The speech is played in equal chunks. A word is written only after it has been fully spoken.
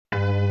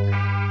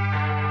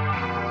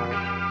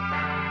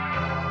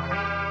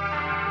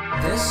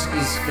This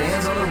is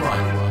Fans on the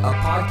Run, a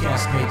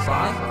podcast made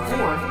by,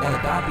 for, and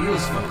about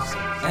Beatles fans.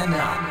 And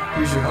now,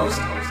 here's your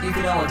host,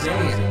 Ethan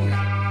Alexander.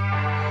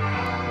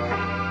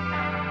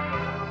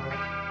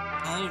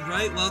 All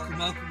right,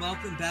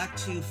 welcome back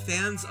to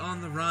Fans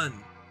on the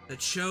Run, that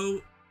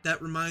show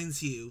that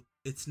reminds you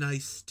it's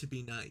nice to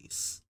be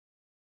nice.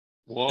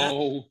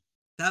 Whoa.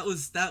 That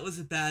was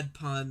a bad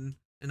pun,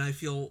 and I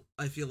feel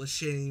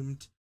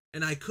ashamed,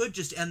 and I could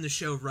just end the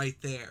show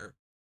right there.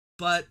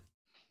 But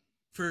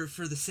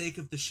for the sake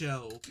of the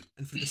show,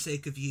 and for the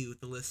sake of you,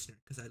 the listener,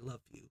 because I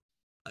love you,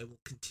 I will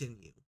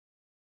continue.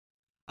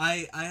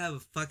 I have a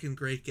fucking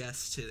great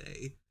guest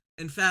today.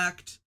 In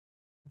fact,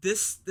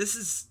 this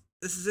is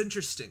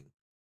interesting,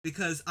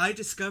 because I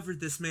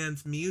discovered this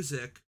man's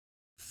music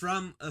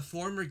from a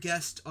former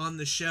guest on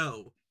the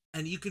show,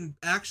 and you can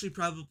actually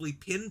probably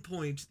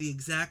pinpoint the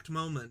exact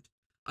moment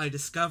I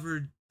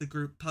discovered the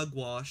group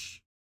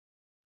Pugwash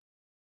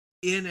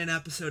in an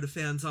episode of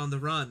Fans on the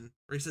Run,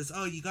 where he says,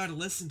 "Oh, you gotta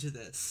listen to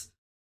this."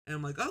 And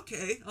I'm like,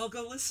 okay, I'll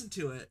go listen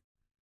to it.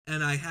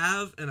 And I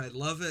have, and I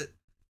love it,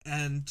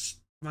 and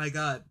my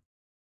God.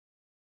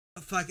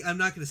 Fuck, I'm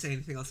not gonna say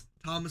anything else.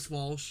 Thomas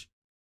Walsh,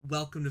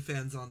 welcome to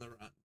Fans on the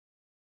Run.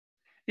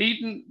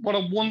 Ethan, what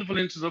a wonderful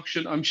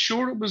introduction. I'm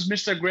sure it was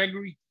Mr.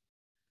 Gregory.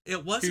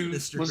 It wasn't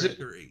Mr.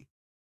 Gregory.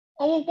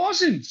 Oh, it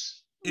wasn't?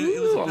 It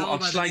was a fellow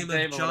by the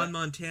name of John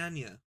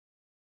Montagna.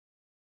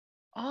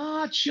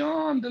 Ah,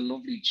 John, the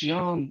lovely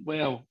John.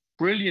 Wow,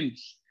 brilliant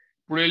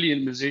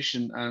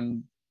musician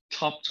and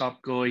top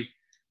guy.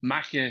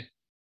 Macca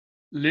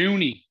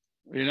Looney,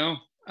 you know?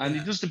 And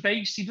he does the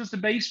bass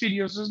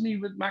videos, doesn't he,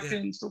 with Macca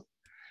and stuff?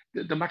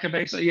 The Macca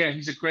bass. Yeah,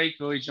 he's a great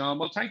guy, John.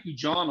 Well, thank you,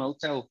 John. I'll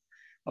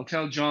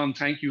tell John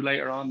thank you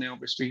later on now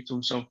if I speak to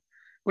him. So,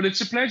 but it's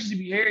a pleasure to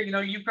be here. You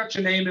know, you've got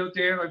your name out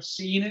there. I've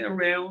seen it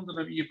around,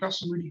 and you've got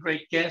some really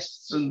great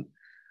guests. And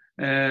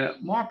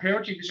more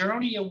power to you, because you're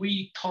only a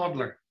wee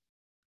toddler.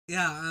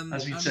 Yeah,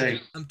 as we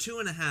say. I'm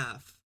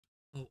 2.5.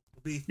 I'll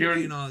be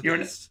 3 in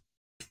August.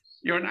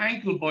 You're an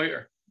ankle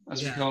biter,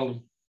 as we call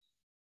them.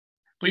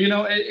 But you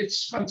know,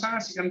 it's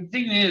fantastic. And the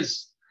thing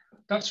is,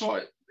 that's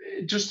what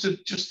just to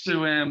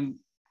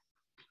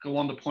go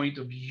on the point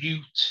of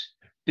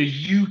the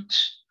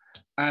youth,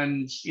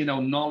 and you know,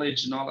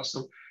 knowledge and all that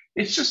stuff.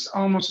 It's just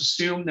almost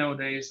assumed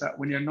nowadays that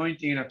when you're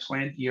 19 or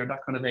 20 or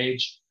that kind of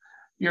age,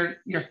 you're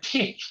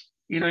thick.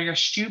 You know, you're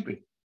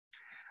stupid.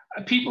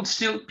 People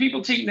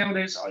think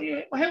nowadays, oh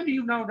yeah, well, how do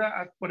you know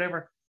that?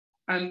 Whatever.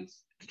 And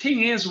the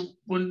thing is,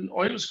 when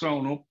I was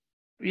growing up,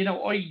 you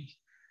know,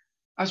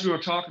 as we were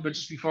talking about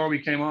just before we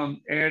came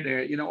on air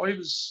there, you know, I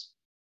was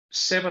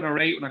 7 or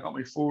 8 when I got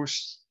my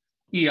first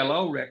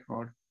ELO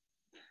record.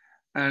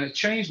 And it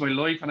changed my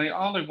life. And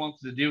all I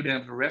wanted to do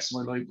then for the rest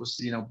of my life was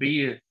to, you know,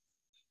 be a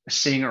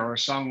singer or a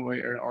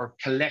songwriter or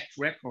collect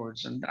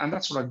records. And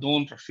that's what I've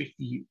done for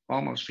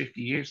almost 50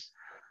 years.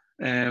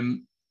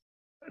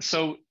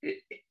 So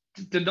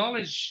the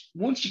knowledge,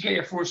 once you get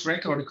your first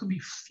record, you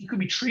could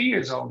be 3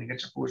 years old to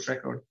get your first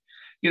record.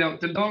 You know,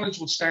 the knowledge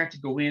will start to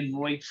go in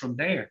right from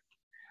there.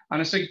 And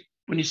it's like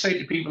when you say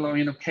to people, oh,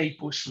 you know, Kate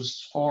Bush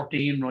was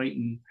 14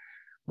 writing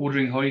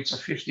Wuthering Heights, or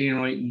 15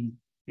 writing,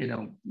 you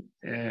know,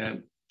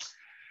 the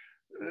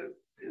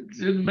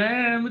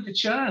man with the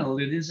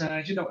child. It is,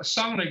 you know, a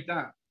song like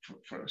that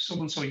for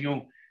someone so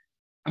young.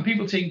 And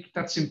people think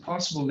that's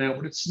impossible now,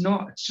 but it's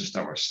not. It's just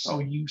that we're so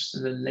used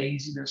to the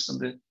laziness and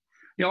the.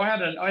 You know, I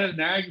had an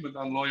argument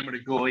online with a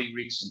guy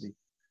recently.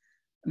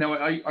 Now,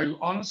 I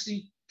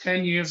honestly,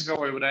 10 years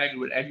ago, I would argue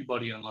with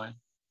everybody online,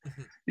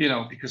 you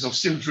know, because I'm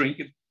still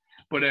drinking.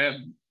 But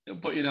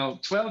you know,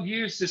 12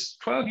 years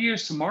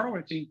tomorrow,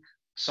 I think,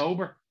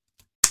 sober.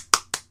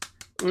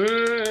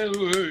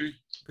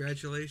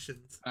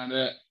 Congratulations.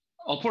 And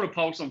I'll put a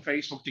post on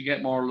Facebook to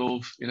get more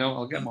love. You know,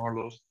 I'll get more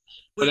love.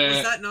 But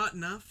was that not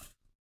enough?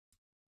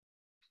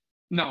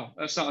 No,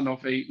 that's not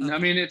enough, Ethan. Okay. I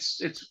mean,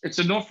 it's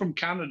enough from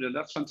Canada.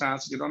 That's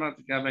fantastic. I don't have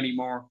to have any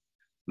more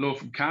love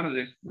from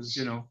Canada, because,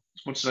 you know,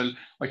 as much as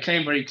I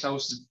came very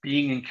close to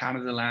being in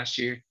Canada last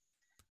year.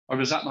 I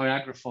was at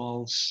Niagara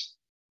Falls.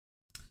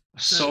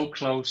 So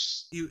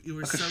close. You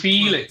were I could so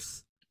feel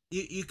close.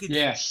 It. You could.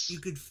 Yes.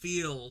 You could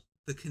feel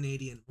the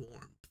Canadian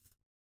warmth.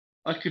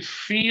 I could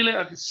feel it.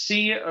 I could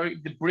see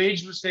it. The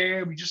bridge was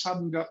there. We just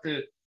hadn't got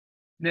the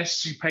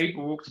necessary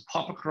paperwork to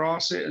pop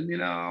across it. And, you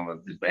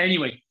know,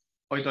 anyway,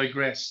 I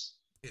digress.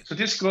 Yeah. So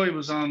this guy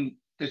was on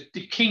the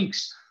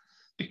Kinks.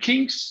 The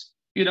Kinks,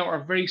 you know,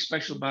 are a very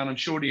special band. I'm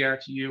sure they are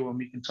to you, and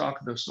we can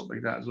talk about stuff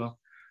like that as well.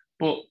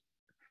 But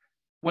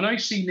when I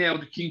see now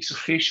the Kinks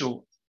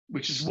official,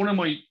 which is one of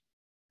my,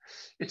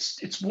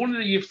 it's one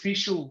of the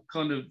official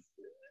kind of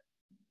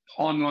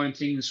online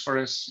things for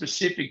a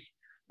specific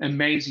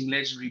amazing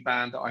legendary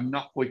band that I'm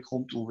not quite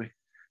comfortable with,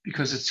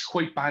 because it's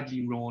quite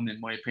badly run, in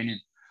my opinion,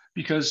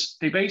 because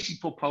they basically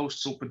put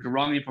posts up with the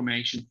wrong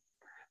information,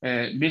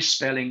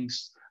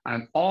 misspellings,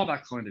 and all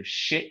that kind of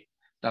shit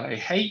that I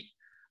hate.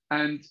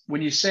 And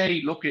when you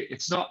say, look,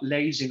 it's not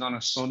lazing on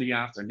a sunny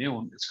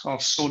afternoon, it's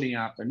called sunny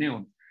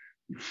afternoon,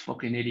 you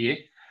fucking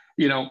idiot.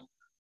 You know,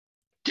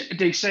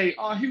 they say,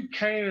 "Oh, who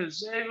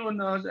cares? Everyone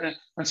knows."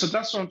 And so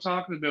that's what I'm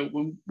talking about.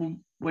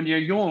 When you're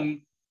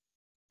young,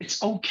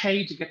 it's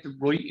okay to get the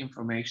right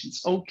information.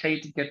 It's okay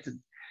to get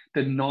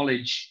the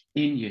knowledge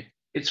in you.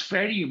 It's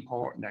very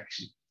important,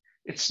 actually.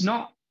 It's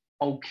not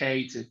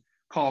okay to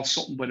call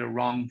something by the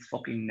wrong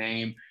fucking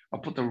name or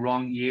put the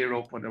wrong year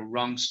up or the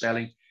wrong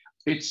spelling.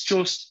 It's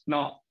just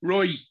not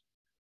right.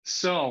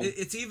 So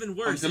it's even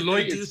worse if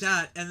they do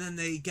that and then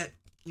they get,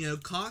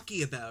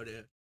 cocky about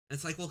it.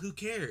 It's like, well, who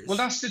cares? Well,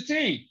 that's the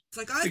thing. It's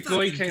like, the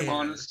guy came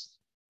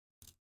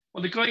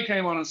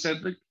on and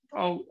said, like,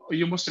 "Oh,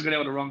 you must have got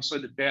out of the wrong side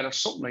of the bed," or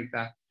something like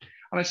that.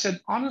 And I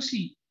said,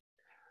 honestly,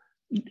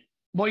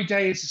 my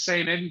day is the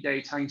same every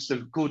day thanks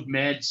to good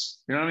meds.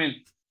 You know what I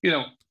mean?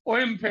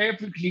 I'm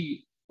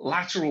perfectly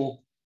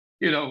lateral,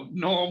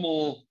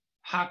 normal,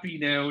 happy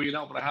now,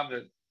 but I have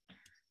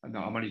no,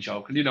 I'm only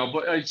joking,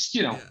 but it's,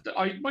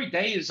 my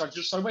days are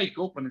just, I wake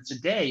up and it's a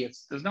day.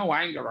 There's no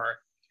anger or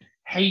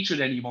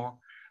hatred anymore.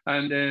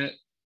 And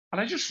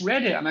I just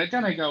read it and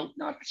then I go,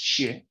 no, that's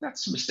shit.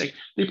 That's a mistake.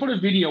 They put a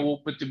video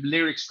up with the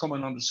lyrics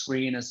coming on the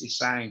screen as they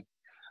sang.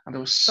 And there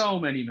was so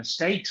many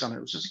mistakes on it.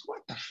 It was just like,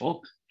 what the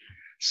fuck?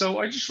 So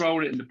I just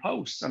wrote it in the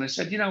post and I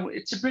said,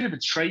 it's a bit of a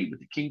trait with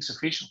the Kinks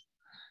official.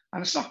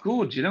 And it's not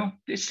good,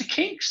 It's the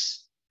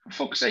Kinks. For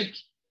fuck's sake.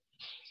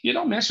 You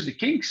don't mess with the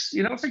Kinks.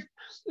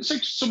 It's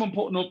like someone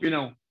putting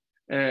up,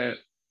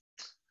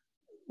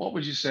 what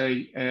would you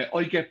say?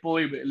 I Get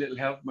By With a Little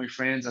Help from My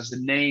Friends as the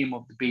name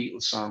of the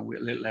Beatles song, With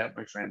a Little Help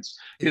from My Friends.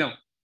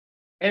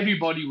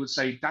 Everybody would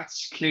say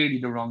that's clearly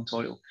the wrong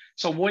title.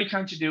 So why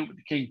can't you do it with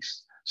the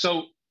Kinks?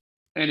 So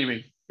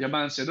anyway, the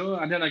man said, oh,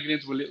 and then I get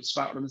into a little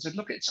spat with him and said,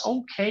 look, it's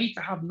okay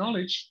to have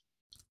knowledge.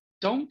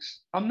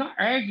 I'm not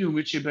arguing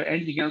with you about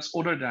anything else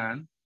other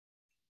than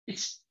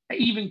it's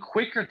even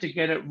quicker to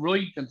get it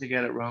right than to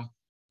get it wrong.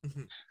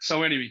 Mm-hmm.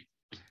 So anyway,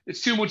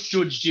 it's too much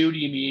Judge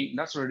Judy in me eating.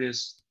 That's what it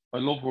is. I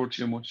love her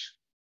too much.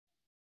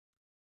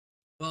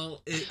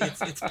 Well,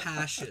 it's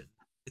passion.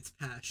 It's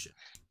passion.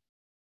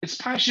 It's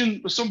passion,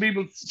 but some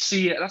people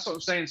see it. That's what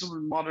I'm saying. Some of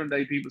the modern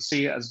day people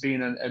see it as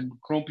being a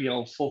grumpy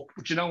old fuck.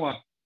 But you know what?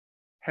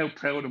 How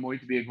proud am I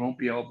to be a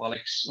grumpy old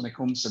bollocks when it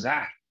comes to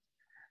that?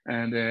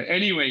 And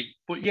anyway,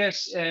 but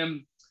yes,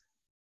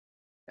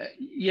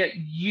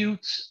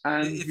 youth,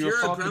 and if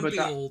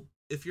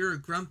you're a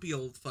grumpy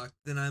old fuck,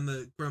 then I'm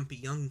a grumpy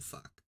young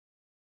fuck.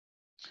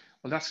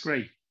 Well, that's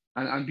great.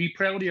 And be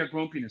proud of your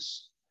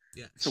grumpiness.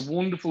 Yeah. It's a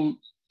wonderful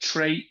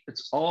trait.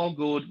 It's all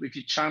good if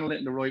you channel it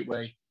in the right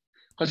way.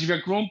 Because if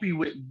you're grumpy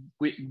with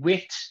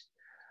wit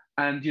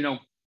and,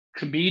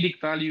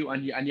 comedic value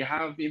and you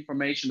have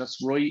information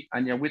that's right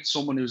and you're with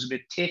someone who's a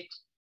bit thick,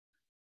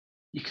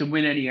 you can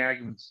win any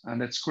argument.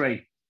 And that's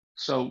great.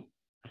 So,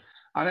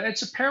 and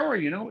it's a power,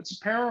 it's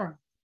a power.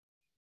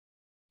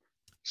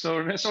 So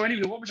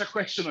anyway, what was your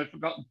question? I've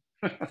forgotten.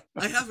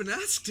 I haven't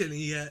asked any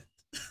yet.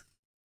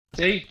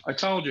 See, I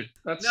told you.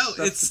 That's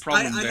the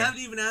problem. I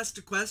haven't even asked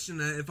a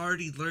question. I've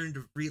already learned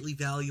a really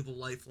valuable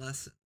life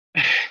lesson.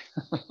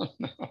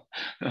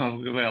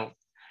 No, well,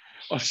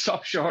 I'll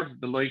stop short of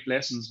the life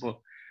lessons, but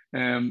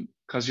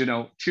because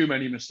too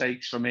many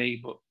mistakes for me.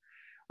 But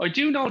I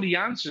do know the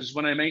answers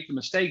when I make the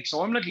mistakes,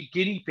 so I'm like a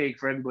guinea pig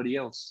for everybody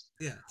else.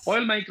 Yeah,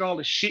 I'll make all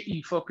the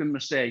shitty fucking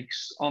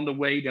mistakes on the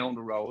way down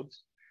the road,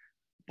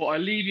 but I'll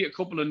leave you a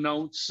couple of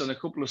notes and a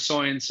couple of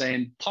signs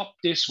saying, "Pop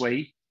this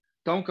way,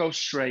 don't go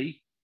straight."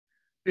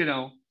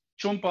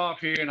 Jump off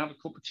here and have a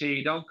cup of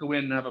tea. Don't go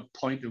in and have a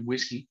pint of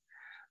whiskey.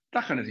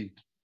 That kind of thing.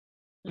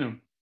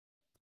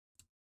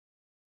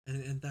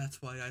 And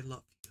that's why I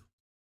love you.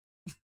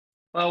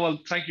 Well,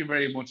 thank you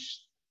very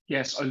much.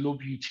 Yes, I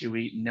love you too,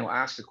 Ethan. Now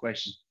ask a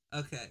question.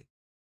 Okay.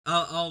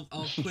 I'll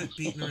quit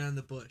beating around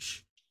the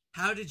bush.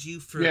 How did you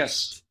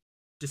first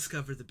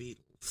discover the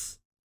Beatles?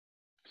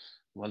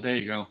 Well, there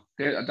you go.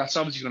 That's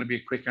obviously going to be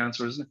a quick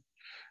answer, isn't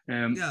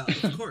it? Yeah,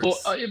 of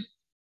course.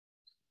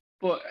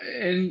 But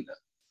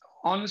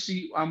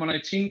honestly, when I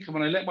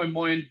let my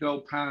mind go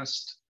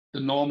past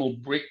the normal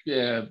brick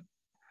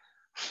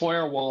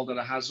firewall that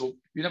it has up,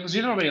 because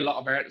a lot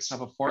of artists have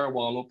a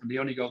firewall up and they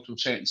only go to a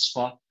certain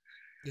spot.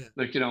 Yeah.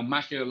 Like,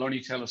 Mackie will only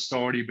tell a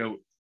story about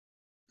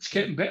it's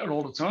getting better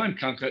all the time,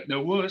 can't get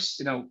no worse,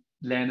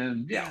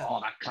 Lennon,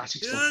 all that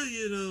classic stuff.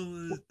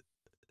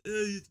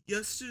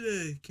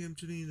 Yesterday came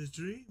to me in a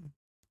dream.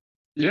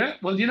 Yeah,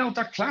 well,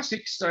 they're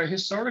classics, they're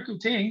historical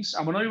things.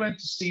 And when I went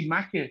to see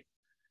Mackie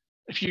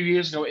a few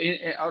years ago,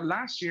 or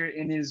last year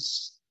in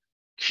his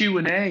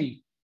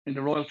Q&A in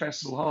the Royal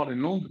Festival Hall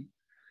in London,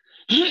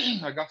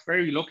 I got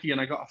very lucky and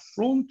I got a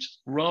front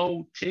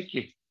row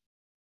ticket.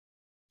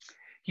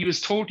 He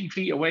was 30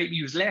 feet away.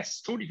 He was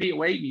 30 feet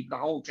away from me the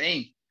whole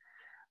thing.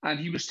 And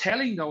he was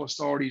telling those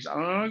stories and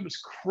I was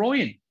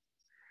crying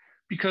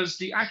because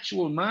the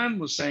actual man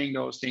was saying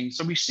those things.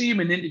 So we see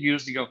him in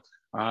interviews and you go,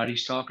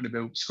 he's talking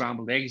about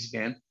scrambled eggs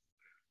again.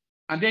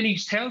 And then he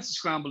tells the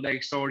scrambled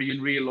egg story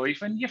in real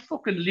life and you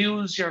fucking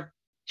lose your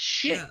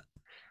shit.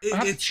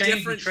 Yeah. It's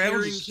different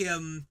hearing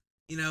him,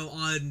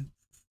 on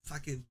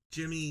fucking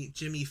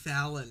Jimmy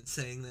Fallon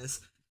saying this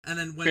And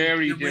then when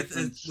Very you're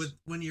different.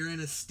 when you're in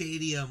a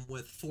stadium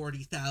with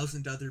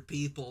 40,000 other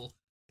people,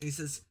 and he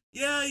says,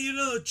 "Yeah,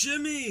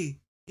 Jimmy,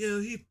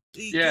 he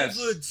Yes.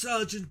 covered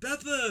Sergeant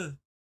Pepper,"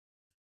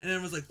 and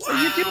everyone's like, Well,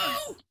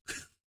 "Wow!"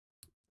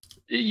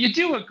 you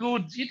do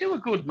a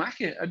good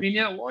market. I mean,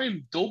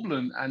 I'm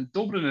Dublin, and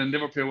Dublin and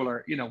Liverpool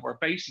are, we're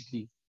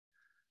basically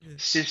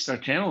sister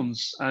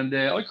towns, and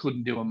I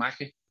couldn't do a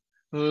market.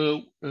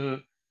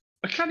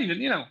 I can't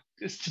even,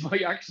 my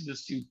accent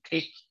is too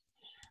thick.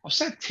 I've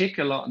said thick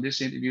a lot in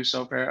this interview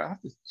so far. I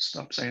have to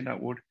stop saying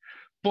that word.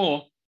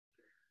 But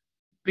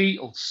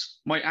Beatles,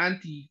 my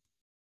auntie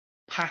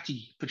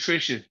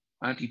Patricia,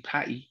 Auntie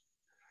Patty,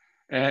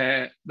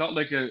 not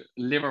like a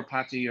liver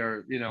patty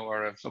or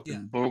a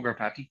fucking burger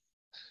patty,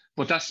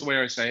 but that's the way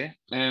I say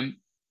it.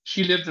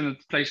 She lived in a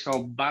place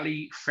called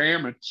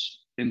Ballyfermot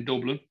in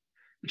Dublin,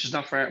 which is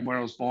not far from where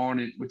I was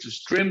born, which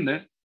is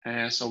Drimnagh,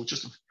 so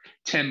just a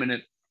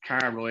 10-minute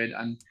car ride.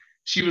 And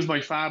she was my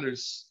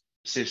father's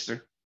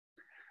sister,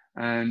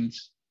 and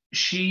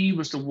she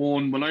was the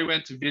one when I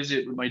went to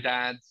visit with my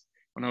dad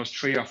when I was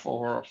 3 or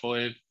 4 or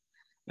 5.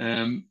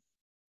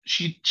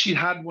 She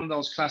had one of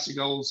those classic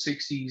old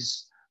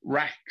 60s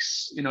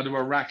racks. There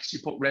were racks you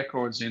put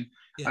records in,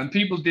 and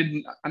people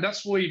didn't. And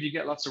that's why if you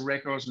get lots of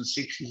records in the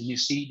 60s and you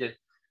see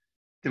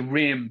the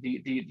rim,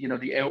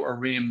 the outer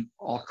rim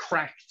all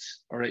cracked,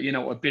 or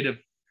a bit of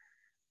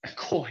a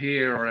cut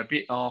here or a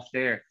bit off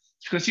there,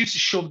 it's because you used to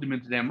shove them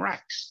into them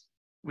racks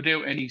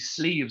without any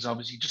sleeves,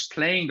 obviously, just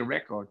playing the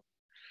record.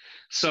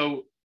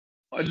 So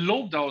I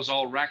love those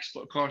old racks,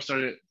 but of course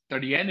they're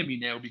the enemy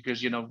now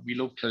because we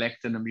love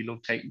collecting and we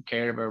love taking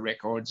care of our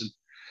records, and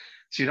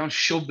so you don't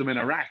shove them in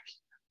a rack.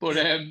 But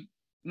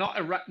not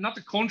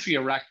the country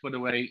a rack, by the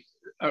way,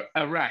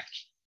 a rack.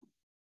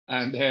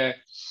 And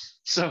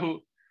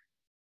so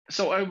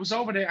I was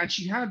over there, and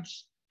she had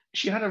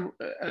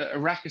a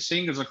rack of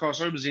singles. Of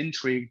course, I was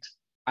intrigued,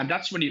 and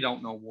that's when you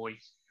don't know why.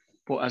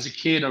 But as a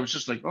kid, I was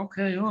just like,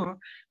 okay, oh.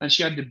 And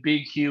she had the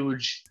big,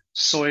 huge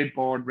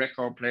sideboard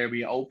record player where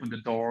you open the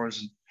doors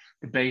and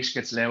the bass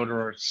gets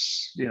louder,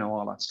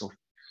 all that stuff.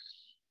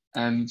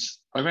 And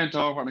I went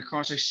over, and of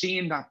course, I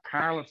seen that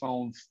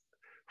Parlophone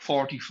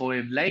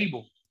 45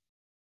 label.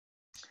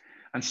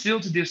 And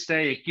still to this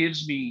day,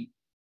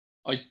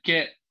 I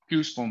get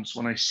goosebumps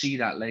when I see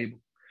that label.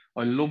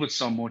 I love it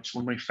so much.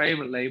 One of my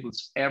favorite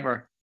labels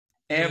ever.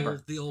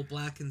 The old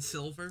black and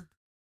silver.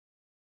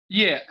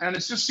 Yeah, and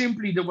it's just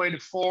simply the way the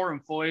 4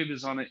 and 5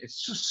 is on it.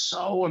 It's just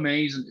so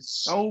amazing.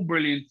 It's so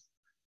brilliant.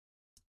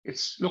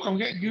 Look, I'm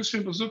getting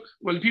goosebumps. Look,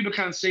 well, people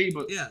can't see,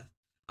 but yeah,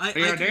 I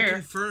can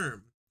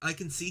confirm. I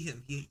can see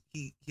him. He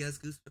has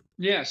goosebumps.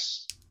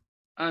 Yes,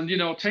 and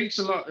it takes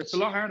a lot. It's a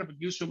lot harder for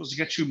goosebumps to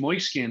get through my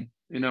skin,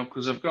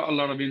 because I've got a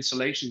lot of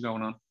insulation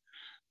going on.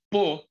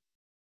 But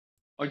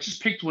I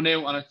just picked one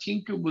out, and I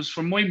think it was,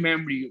 from my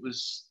memory, it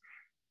was.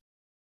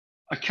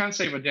 I can't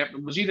say for definite.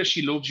 It was either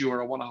She Loves You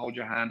or I Want to Hold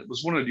Your Hand. It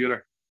was one or the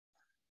other.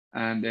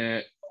 And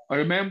I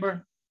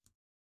remember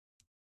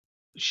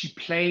she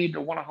played I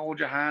Want to Hold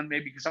Your Hand,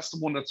 maybe because that's the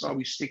one that's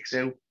always sticks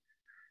out.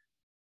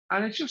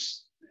 And it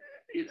just,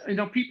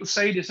 people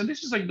say this, and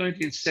this is like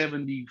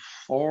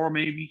 1974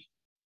 maybe.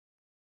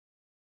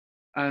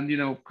 And,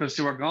 because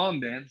they were gone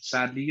then,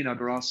 sadly,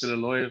 they're all still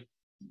alive.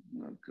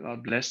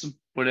 God bless them.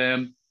 But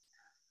I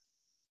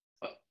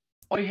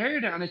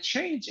heard it, and it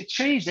changed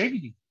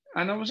everything.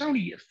 And I was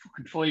only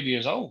fucking 5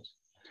 years old.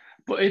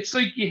 But it's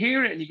like you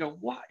hear it and you go,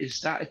 what is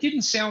that? It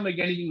didn't sound like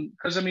anything,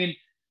 because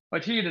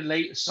I'd hear the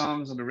latest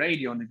songs on the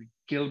radio, and they'd be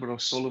Gilbert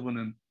O'Sullivan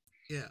and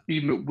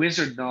even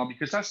Wizard now,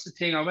 because that's the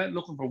thing. I went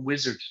looking for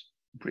Wizard,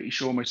 I'm pretty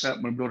sure, myself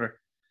and my brother.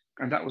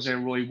 And that was a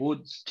Roy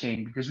Wood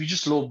thing, because we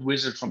just loved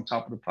Wizard from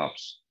Top of the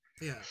Pops.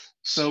 Yeah.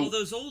 So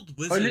those old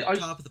Wizard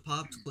Top of the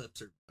Pops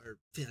clips are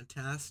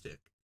fantastic.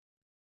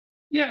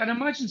 Yeah, and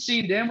imagine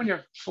seeing them when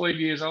you're 5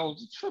 years old.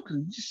 It's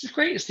the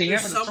greatest thing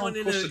ever. Someone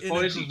in a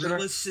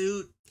gorilla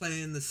suit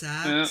playing the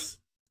sax,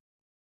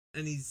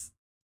 and he's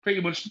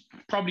pretty much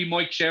probably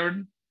Mike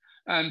Sheridan,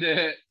 and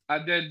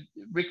then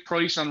Rick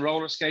Price on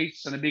roller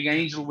skates and a big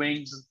angel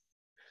wings. And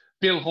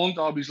Bill Hunt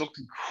always looked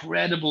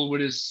incredible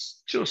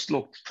just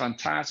looked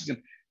fantastic.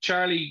 And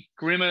Charlie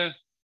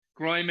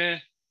Grime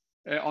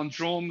on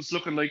drums,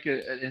 looking like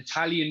an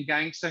Italian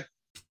gangster.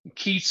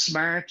 Keith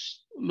Smart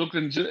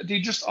they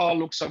just all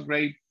look so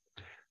great.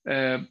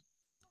 Bill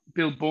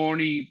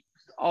Borney,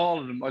 all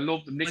of them, I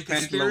love them. Nick like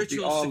Pentelope, a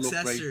spiritual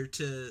successor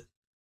to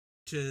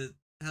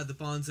how the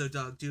Bonzo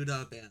Dog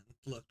Doodah band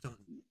looked on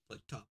like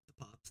Top of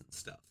the Pops and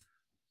stuff.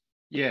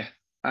 Yeah,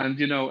 and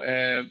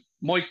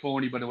Mike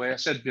Borney, by the way, I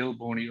said Bill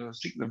Borney. I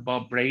was thinking of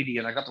Bob Brady,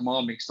 and I got them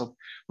all mixed up.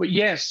 But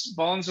yes,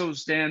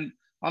 Bonzos then,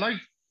 and I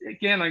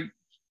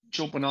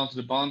jumping onto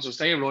the Bonzos.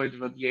 They arrived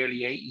about the early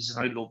 80s, and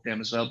I loved them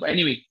as well. But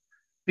anyway,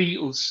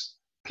 Beatles,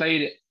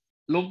 played it,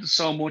 loved it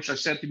so much. I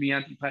said to me,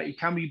 Auntie Patty,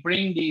 can we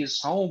bring these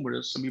home with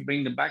us and we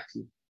bring them back to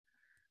you?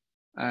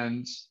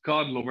 And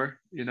God love her,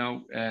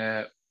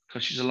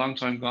 because she's a long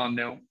time gone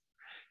now.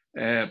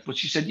 But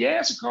she said,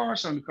 yes, of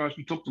course. And of course,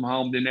 we took them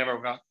home. They never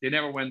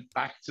went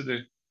back to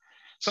the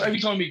So every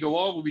time we go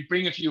over, we'd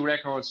bring a few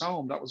records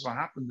home. That was what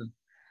happened.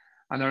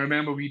 And I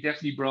remember we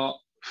definitely brought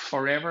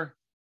Forever,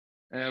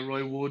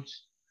 Roy Wood.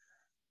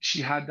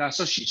 She had that.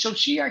 So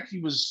she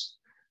actually was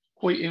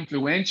quite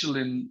influential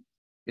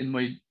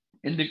my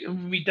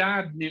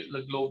dad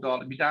loved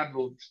all. My dad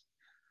loved,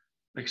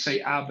 like,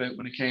 say, ABBA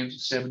when it came to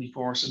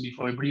 74,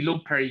 75, but he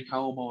loved Perry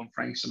Como and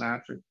Frank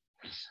Sinatra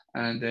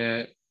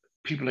and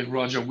people like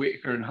Roger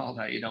Whittaker and all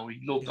that. He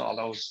loved all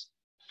those.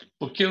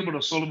 But Gilbert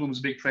O'Sullivan was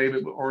a big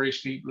favourite with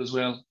Irish people as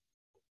well.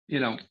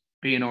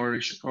 Being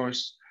Irish, of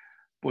course.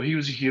 But he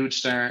was a huge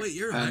star. Wait,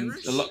 you're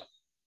Irish?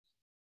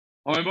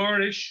 I'm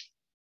Irish.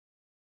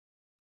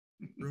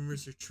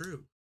 Rumors are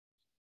true.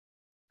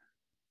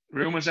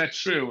 Rumors are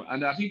true,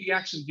 and I think the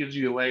accent gives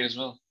you away as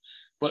well.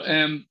 But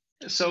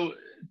so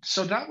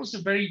that was the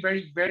very,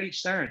 very, very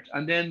start.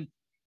 And then,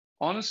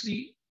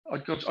 honestly,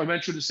 I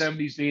went through the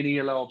 70s being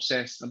ELO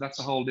obsessed, and that's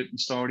a whole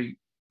different story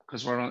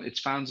because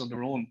it's fans on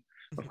their own,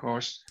 of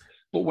course.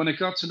 But when it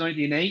got to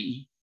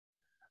 1980,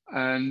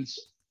 and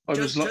I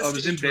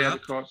was in bed,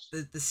 of course.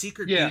 The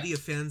secret beauty of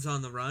Fans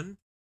on the Run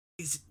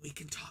is we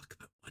can talk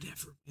about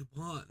whatever we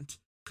want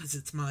because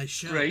it's my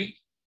show. Right.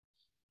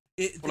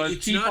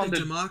 It's not a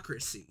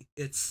democracy.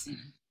 It's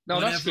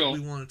whatever cool. we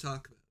want to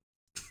talk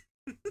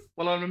about.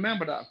 Well, I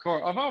remember that, of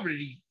course. I've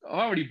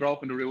already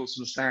broken the rules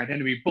from the start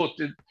anyway, but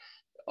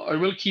I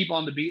will keep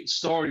on the Beatles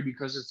story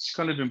because it's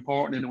kind of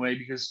important in a way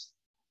because,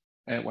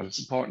 it's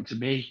important to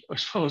me, I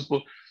suppose.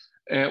 But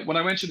when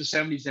I went to the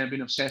 70s and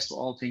being obsessed with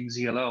all things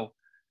ELO,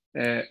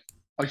 I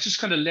just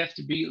kind of left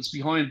the Beatles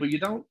behind, but you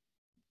don't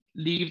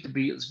leave the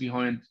Beatles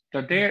behind.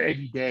 They're there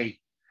every day.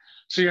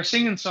 So you're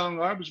singing songs.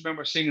 I always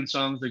remember singing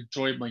songs like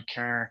Drive My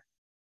Car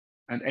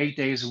and 8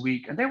 Days a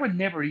Week, and they were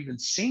never even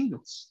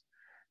singles.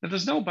 Now,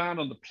 there's no band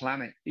on the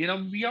planet.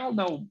 We all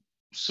know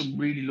some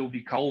really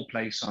lovely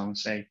Coldplay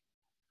songs, say.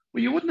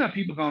 Well, you wouldn't have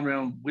people going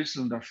around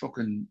whistling their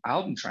fucking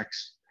album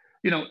tracks,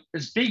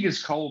 as big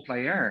as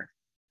Coldplay are.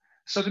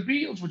 So the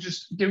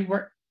Beatles they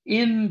were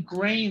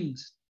ingrained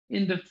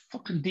in the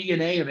fucking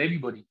DNA of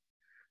everybody.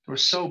 They were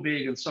so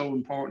big and so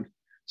important.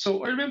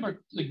 So I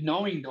remember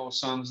knowing those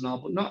songs and all,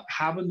 but not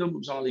having them. It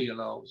was all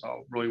ELO, it was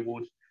all Roy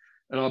Wood.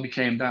 It all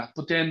became that.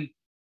 But then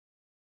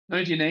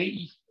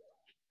 1980,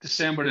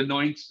 December the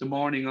 9th, the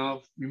morning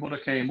of, my mother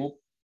came up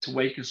to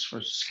wake us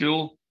for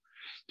school.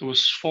 There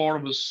was 4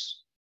 of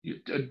us,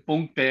 a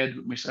bunk bed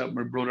with myself and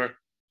my brother,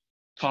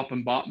 top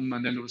and bottom,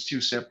 and then there was 2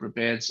 separate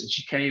beds. And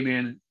she came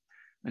in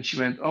and she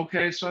went,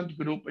 "Okay, so I'm to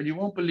get up, and you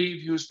won't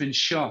believe who's been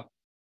shot."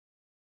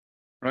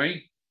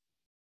 Right?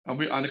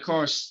 And of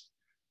course,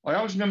 I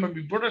always remember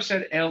my brother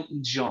said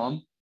Elton John.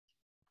 What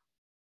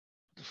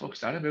the fuck's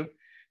that about?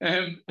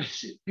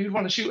 You'd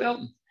want to shoot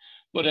Elton.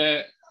 But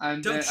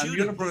don't shoot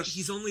him.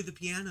 He's only the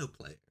piano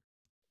player.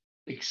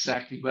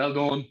 Exactly. Well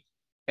done.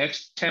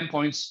 10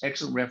 points.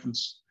 Excellent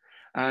reference.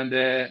 And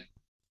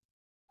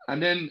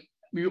then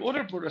my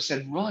other brother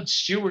said Rod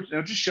Stewart. Now,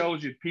 it just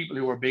shows you people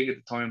who were big at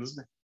the time,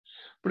 doesn't it?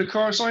 But of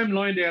course, I'm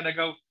lying there and I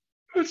go,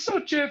 "It's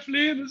not Jeff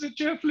Lynne. Is it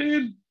Jeff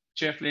Lynne?"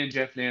 Jeff Lynne.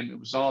 It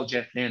was all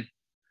Jeff Lynne.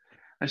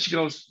 And she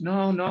goes,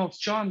 no, it's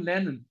John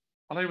Lennon.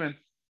 And I went,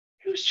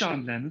 "Who's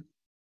John Lennon?"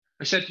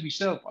 I said to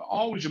myself, I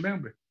always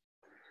remember it.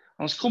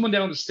 I was coming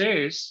down the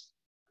stairs,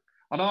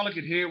 and all I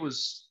could hear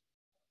was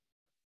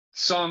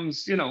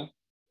songs,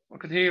 I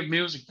could hear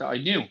music that I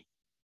knew. And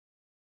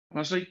I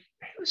was like,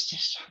 "Who's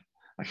this?"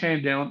 I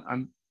came down,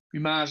 and my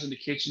ma's in the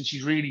kitchen.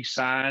 She's really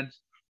sad.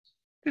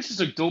 This is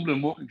like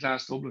Dublin, working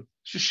class Dublin.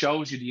 It just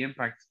shows you the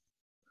impact.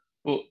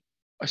 But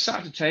I sat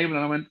at the table,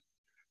 and I went,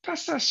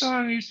 "That's that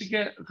song I used to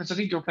get," because I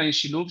think they were playing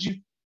 "She Loves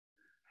You"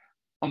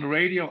 on the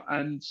radio.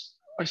 And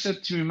I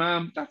said to my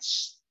mum,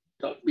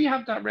 "We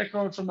have that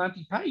record from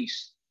Auntie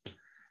Patty's."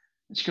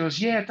 And she goes,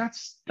 "Yeah,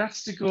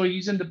 that's the guy.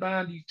 He's in the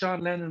band. He's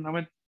John Lennon." And I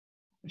went,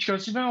 and she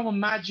goes,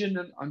 "Imagine,"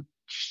 and I'm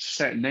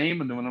starting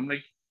naming them, and I'm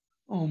like,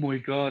 "Oh my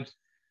God."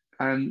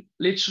 And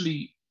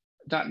literally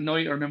that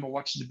night, I remember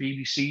watching the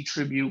BBC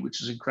tribute, which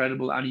was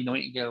incredible. Annie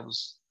Nightingale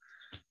was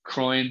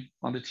crying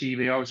on the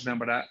TV. I always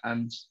remember that.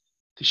 And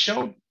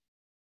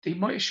they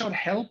might have showed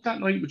Help that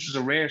night, which was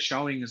a rare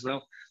showing as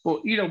well.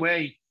 But either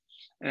way,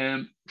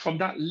 from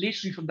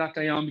that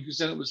day on, because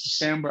then it was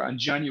December and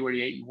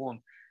January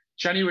 81.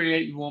 January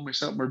 81,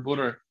 myself and my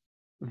brother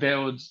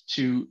vowed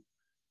to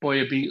buy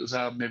a Beatles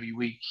album every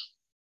week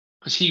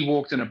because he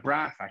worked in a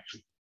bra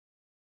factory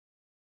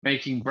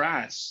making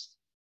bras.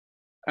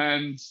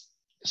 And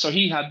so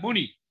he had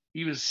money.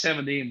 He was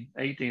 17,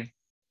 18.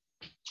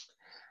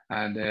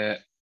 And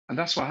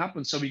that's what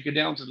happened. So we go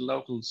down to the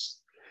local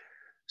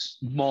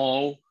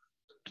mall,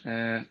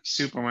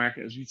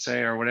 supermarket, as we'd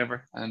say, or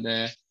whatever,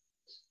 and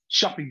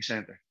shopping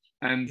centre.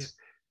 And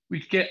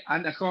we'd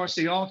and of course,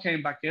 they all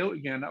came back out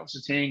again. That was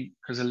the thing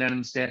because of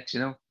Lennon's death,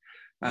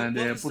 And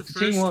what was but the the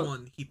first thing was,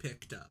 one he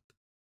picked up?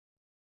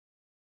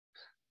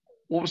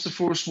 What was the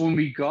first one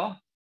we got?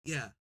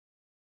 Yeah.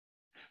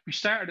 We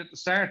started at the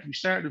start. We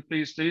started with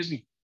Please Please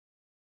Me.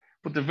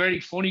 But the very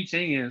funny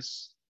thing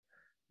is,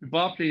 we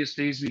bought Please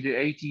Please Me, the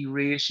 80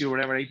 reissue or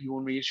whatever,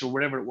 81 reissue, or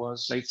whatever it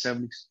was, late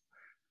 70s.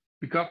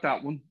 We got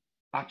that one.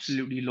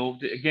 absolutely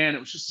loved it. Again, it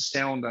was just a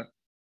sound that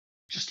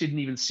just didn't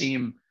even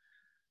seemed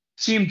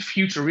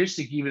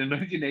futuristic even in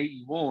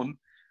 1981,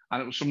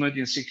 and it was from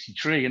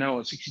 1963,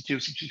 62,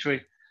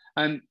 63.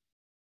 And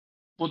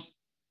but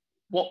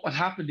what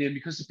happened then,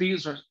 because the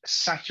Beatles were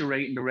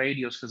saturating the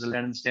radios because of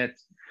Lennon's death,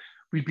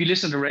 we'd be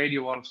listening to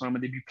radio all the time,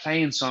 and they'd be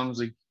playing songs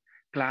like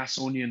Glass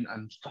Onion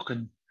and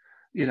fucking,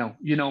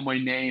 My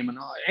Name and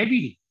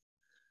everything.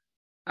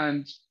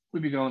 And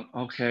we'd be going,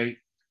 okay,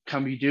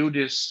 can we do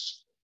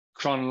this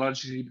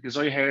chronologically? Because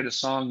I heard a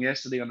song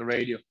yesterday on the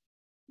radio,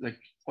 like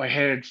I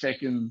heard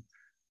fucking,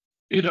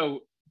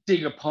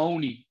 Dig a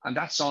Pony, and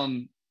that's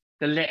on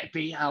the Let It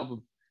Be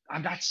album,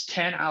 and that's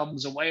 10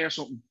 albums away or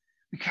something.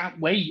 We can't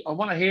wait. I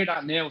want to hear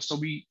that now. So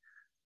the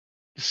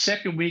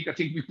second week, I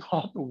think we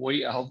bought the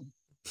White Album.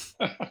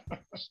 So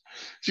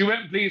we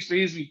went Please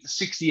Please Me to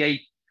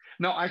 68.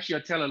 No, actually, I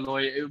tell a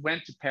lie. It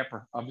went to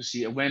Pepper,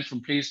 obviously. It went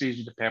from Please Please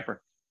Me to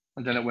Pepper,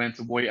 and then it went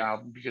to White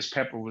Album because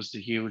Pepper was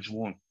the huge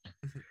one.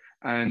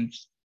 And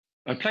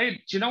I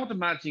played, do you know what the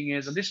mad thing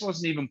is? And this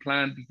wasn't even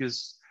planned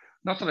because,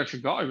 not that I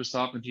forgot I was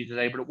talking to you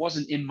today, but it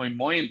wasn't in my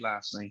mind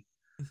last night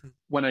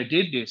when I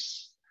did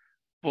this.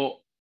 But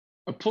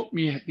I put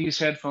these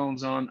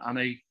headphones on and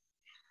I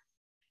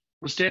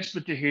was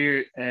desperate to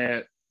hear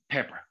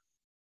Pepper,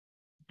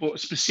 but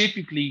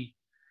specifically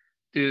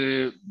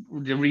the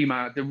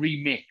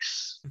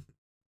remix,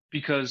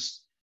 because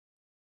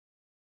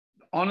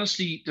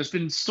honestly, there's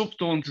been stuff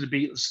done to the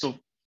Beatles stuff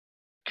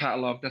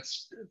catalog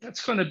that's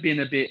kind of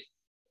been a bit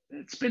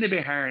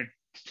hard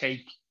to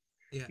take.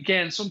 Yeah.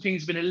 Again, some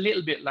things have been a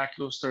little bit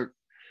lackluster.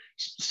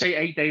 Say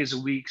 8 Days a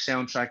Week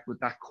soundtrack with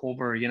that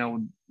cover,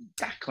 and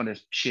that kind of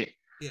shit.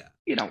 Yeah.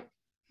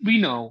 We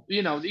know,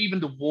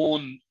 even the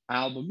One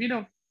album,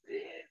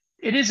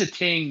 it is a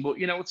thing, but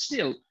it's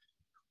still,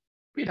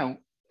 you don't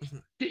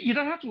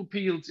have to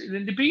appeal to,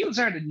 the Beatles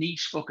are the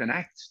niche fucking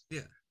act.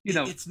 Yeah.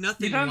 It's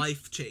nothing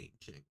life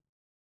changing.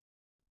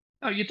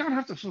 No, you don't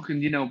have to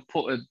fucking,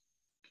 put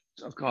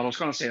I was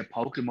going to say a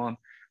Pokemon,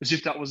 as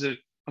if that was a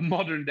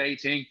modern day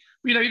thing.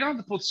 You don't have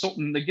to put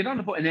something, like you don't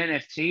have to put an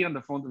NFT on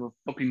the front of a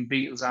fucking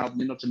Beatles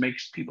album, to make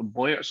people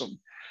buy it or something.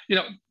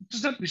 It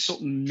doesn't have to be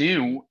something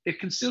new. It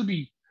can still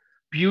be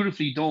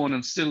beautifully done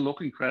and still look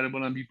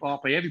incredible and be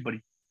bought by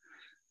everybody.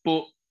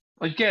 But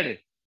I get it.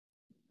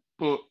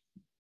 But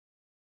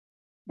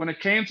when it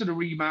came to the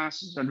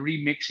remasters and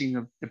remixing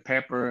of the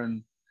Pepper,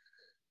 and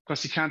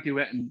because you can't do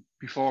it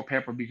before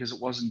Pepper because it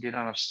wasn't did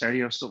on a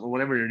stereo stuff or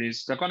whatever it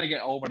is, they're going to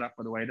get over that,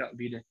 by the way. That'll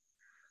be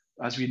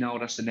as we know,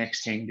 that's the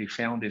next thing. They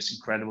found this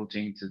incredible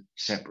thing to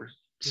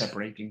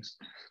separate things.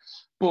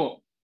 But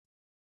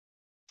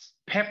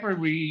Pepper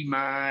remix,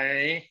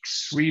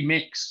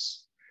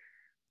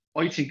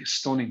 I think it's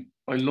stunning.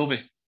 I love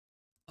it.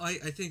 I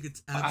think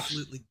it's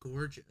absolutely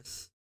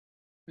gorgeous.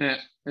 Yeah,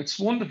 it's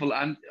wonderful.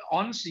 And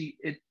honestly,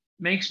 it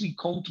makes me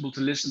comfortable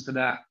to listen to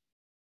that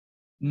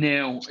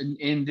now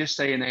in this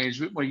day and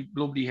age with my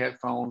lovely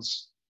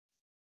headphones,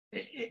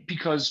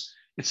 because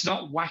it's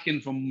not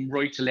whacking from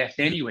right to left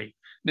anyway.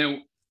 Now,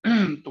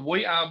 the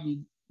White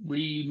Album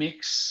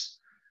remix,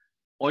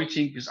 I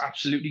think, is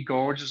absolutely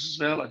gorgeous as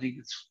well. I think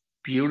it's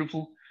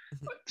beautiful.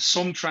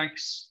 Some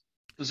tracks,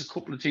 there's a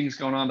couple of things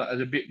going on that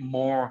are a bit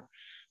more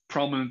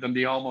prominent than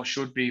they almost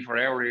should be for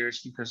our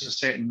ears, because there's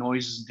certain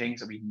noises and things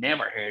that we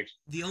never heard.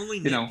 The only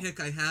nitpick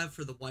I have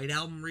for the White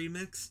Album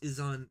remix is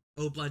on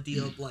Obla Di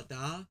Obla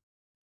Da.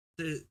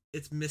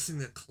 It's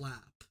missing a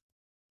clap.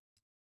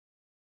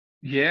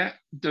 Yeah,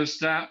 there's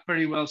that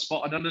very well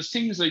spotted. And there's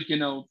things like,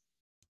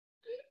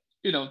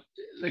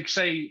 like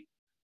say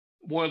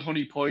Wild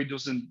Honey Pie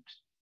doesn't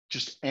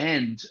just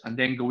end and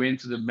then go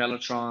into the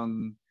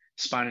Mellotron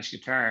Spanish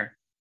guitar.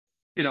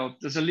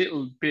 There's a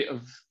little bit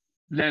of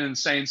Lennon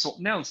saying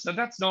something else. Now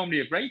that's normally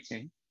a great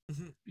thing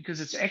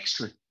because it's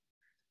extra.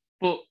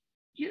 But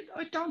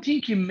I don't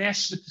think you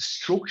mess with the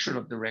structure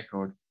of the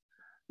record.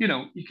 You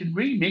can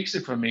remix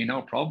it for me,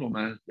 no problem,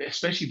 and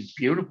especially if it's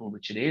beautiful,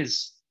 which it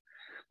is.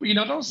 But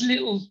those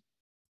little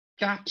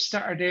gaps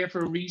that are there for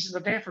a reason,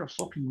 they're there for a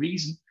fucking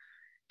reason.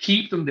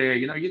 Keep them there.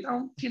 You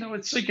don't,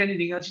 it's like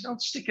anything else. You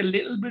don't stick a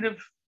little bit of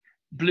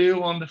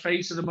blue on the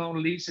face of the Mona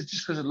Lisa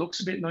just because it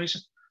looks a bit nicer.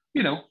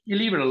 You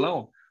leave it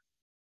alone.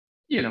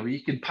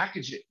 You can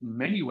package it in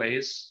many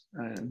ways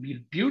and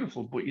be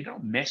beautiful, but you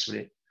don't mess with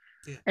it.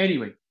 Yeah.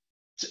 Anyway,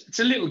 it's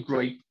a little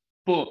gripe,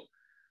 but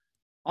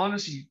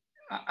honestly,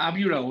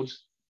 Abbey Road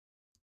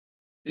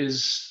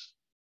is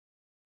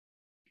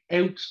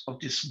out of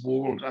this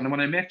world. And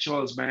when I met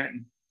Charles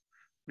Martin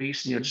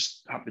recently, I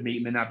just happened to meet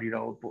him in Abbey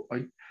Road, but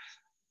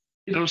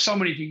there's so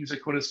many things I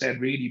could have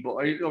said really, but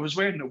I was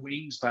wearing the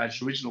Wings badge,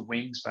 the original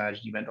Wings badge,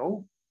 and he went,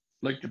 "Oh,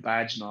 like the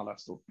badge and all that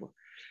stuff." But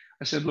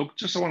I said, "Look,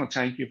 just I want to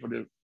thank you for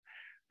the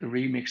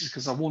remixes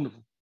because they're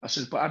wonderful." I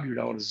said, "But Abbey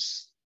Road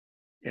is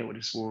out of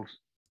this world.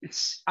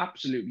 It's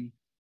absolutely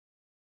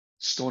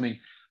stunning."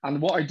 And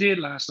what I did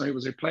last night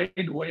was I played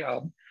the White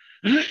Album,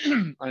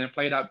 and I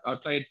played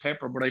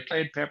Pepper, but I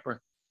played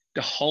Pepper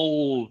the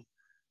whole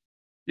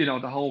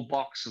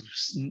box of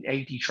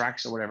 80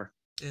 tracks or whatever.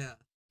 Yeah.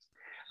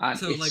 And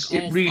So like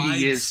it all really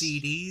 5 is.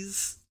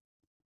 CDs.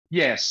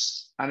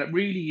 Yes, and it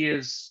really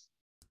is.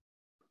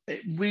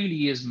 It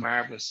really is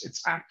marvelous.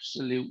 It's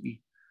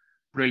absolutely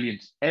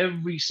brilliant.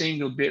 Every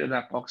single bit of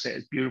that box set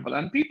is beautiful,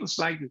 and people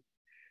slagged it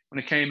when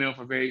it came out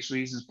for various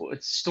reasons, but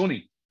it's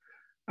stunning.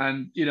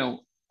 And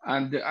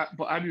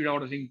but Abbey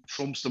Road, I think,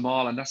 trumps them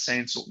all, and that's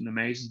saying something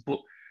amazing. But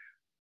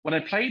when I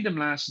played them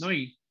last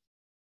night,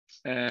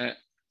 uh,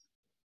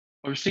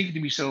 I was thinking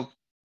to myself,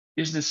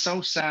 isn't it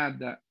so sad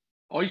that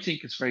I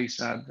think it's very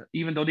sad that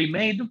even though they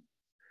made them,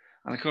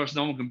 and of course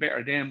no one can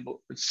better them, but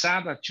it's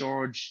sad that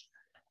George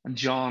and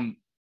John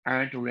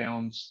aren't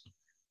around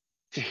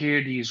to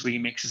hear these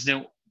remixes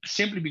now.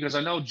 Simply because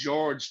I know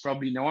George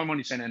probably. Now I'm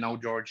only saying I know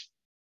George.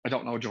 I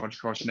don't know George,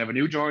 of course. I never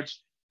knew George,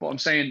 but I'm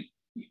saying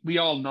we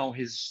all know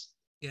his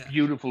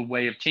beautiful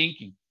way of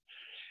thinking.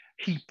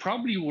 He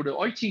probably would have.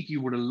 I think he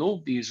would have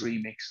loved these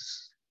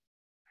remixes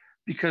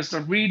because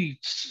they're really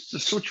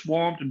there's such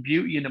warmth and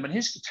beauty in them, and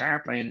his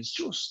guitar playing is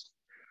just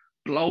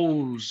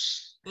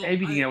blows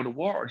everything out of the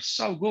water. It's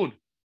so good.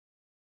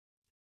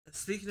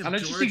 Speaking of and I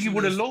George, just think he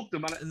would have loved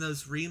them. And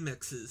those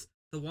remixes,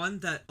 the one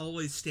that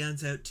always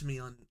stands out to me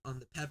on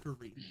the Pepper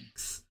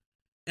remix,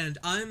 and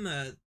I'm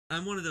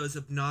one of those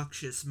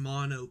obnoxious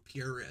mono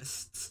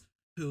purists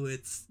who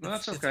it's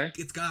okay.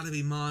 It's got to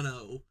be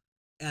mono,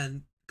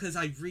 and because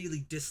I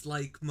really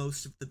dislike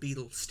most of the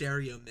Beatles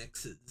stereo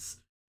mixes.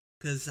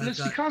 Because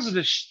because of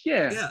this,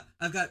 yeah,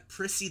 I've got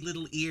prissy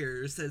little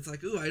ears that it's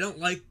like, ooh, I don't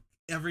like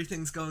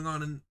everything's going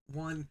on in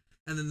one,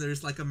 and then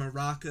there's like a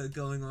maraca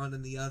going on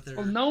in the other.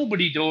 Well,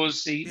 nobody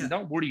does. See,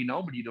 don't worry,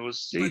 nobody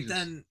does. Jesus. But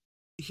then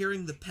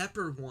hearing the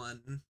Pepper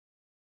one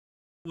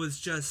was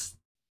just,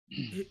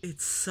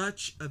 it's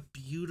such a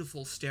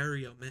beautiful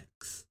stereo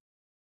mix.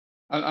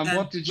 And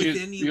what did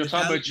you're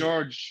talking about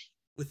George?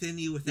 Within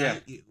You,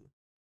 Without You.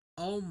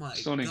 Oh my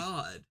Stunning.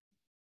 God.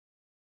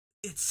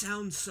 It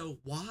sounds so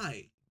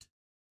wide.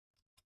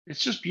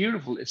 It's just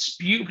beautiful. It's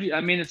beautifully. I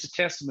mean, it's a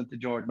testament to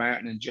George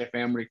Martin and Jeff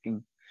Emerick,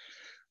 and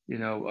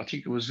I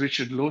think it was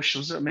Richard Lush.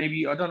 Was it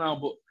maybe? I don't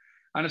know.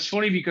 And it's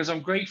funny because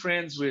I'm great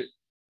friends with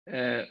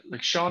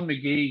like Sean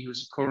McGee,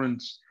 who's a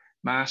current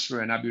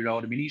master in Abbey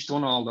Road. I mean, he's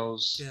done all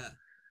those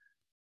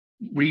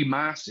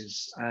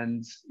remasters,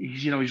 and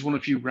he's won a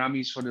few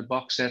Grammys for the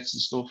box sets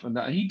and stuff, and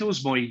that. And he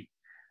does my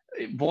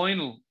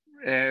vinyl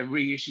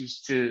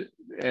reissues to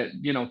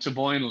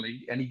vinyl,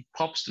 and he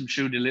pops them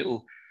through the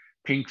little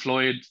Pink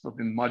Floyd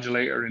fucking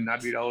modulator in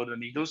Abbey Road,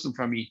 and he does them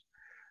for me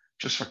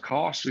just for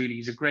cost, really.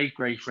 He's a great,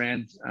 great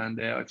friend,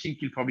 and I think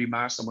he'll probably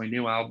master my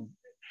new album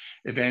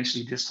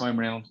eventually this time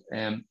around.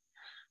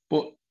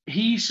 But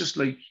he's just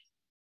like,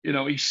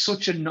 he's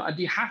such a,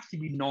 they have to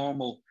be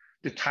normal,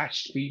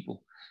 detached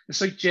people.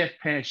 It's like Jeff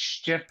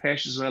Pesh. Jeff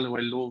Pesh as well, who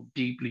I love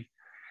deeply.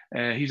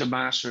 He's a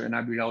master in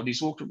Abbey Road.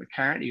 He's worked with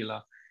McCartney a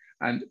lot.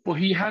 But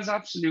he has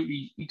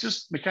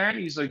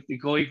McCartney is like the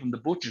guy from the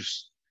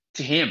Butchers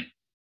to him.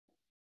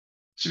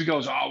 So he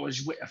goes, I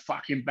was with a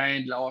fucking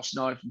band last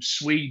night from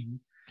Sweden,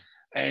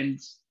 and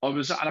I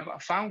got a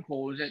phone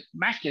call that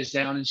Mac is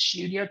down in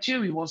studio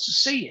too. He wants to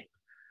see it.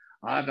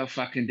 I go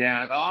fucking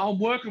down. I go, I'm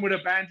working with a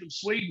band from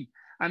Sweden.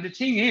 And the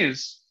thing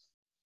is,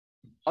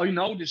 I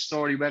know this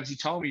story because he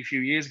told me a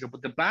few years ago,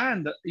 but the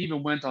band that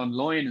even went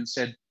online and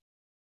said,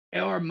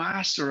 our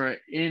master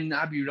in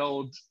Abbey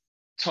Road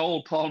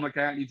told Paul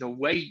McCartney to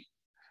wait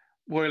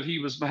while he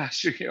was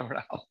mastering our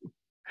album.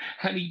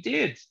 And he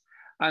did.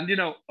 And,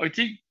 I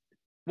think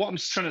what I'm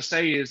trying to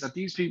say is that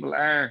these people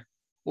are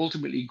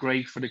ultimately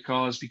great for the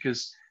cause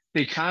because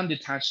they can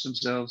detach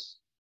themselves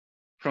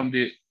from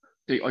the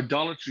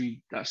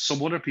idolatry that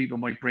some other people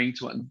might bring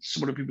to it, and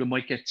some other people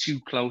might get too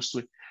close to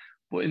it.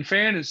 But in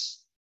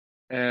fairness,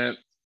 they've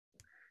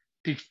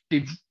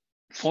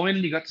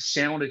finally got the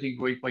sound, I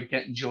think, right by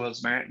getting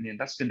Giles Martin in.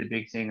 That's been the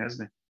big thing,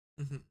 hasn't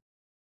it? Mm-hmm.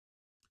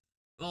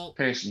 Well,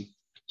 personally,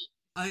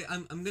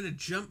 I'm gonna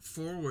jump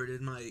forward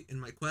in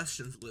my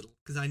questions a little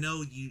because I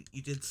know you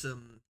did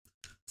some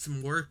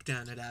work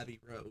down at Abbey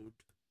Road.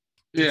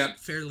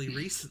 Fairly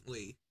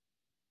recently.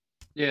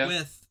 Yeah.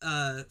 With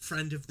a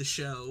friend of the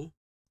show,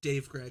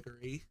 Dave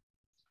Gregory.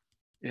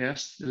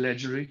 Yes, the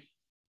legendary,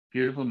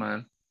 beautiful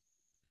man.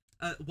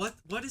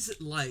 What is it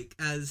like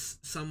as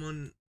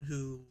someone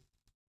who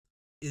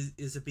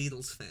is a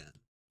Beatles fan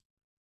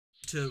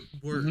to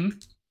work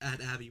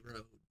at Abbey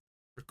Road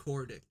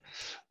recording?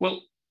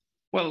 Well,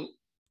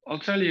 I'll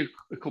tell you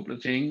a couple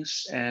of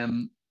things.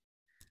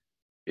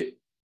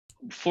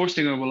 First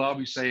thing I will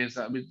always say is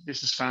that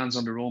this is fans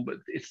on their own, but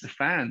it's the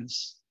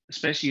fans,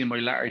 especially in my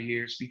latter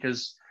years,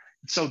 because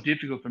it's so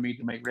difficult for me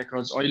to make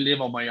records. I live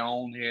on my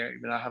own here.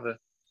 I have a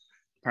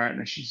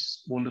partner,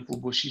 she's wonderful,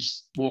 but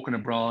she's working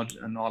abroad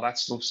and all that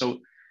stuff. So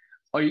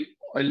I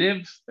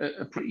live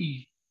a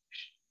pretty,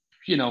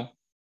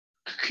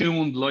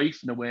 cocooned life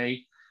in a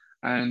way.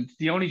 And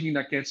the only thing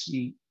that gets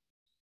me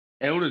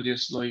out of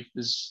this life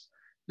is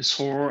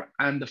her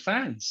and the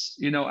fans,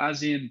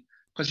 as in,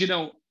 because,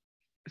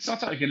 it's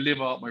not that I can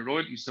live off my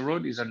royalties. The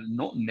royalties are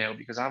nothing now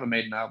because I haven't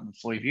made an album in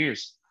 5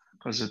 years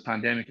because of the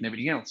pandemic and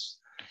everything else.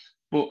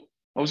 But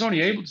I was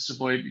only able to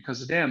survive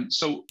because of them.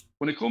 So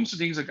when it comes to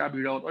things like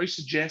Abbey Road, I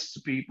suggest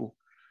to people,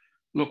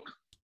 look,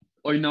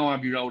 I know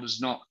Abbey Road is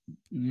not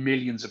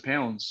millions of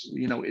pounds.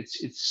 You know,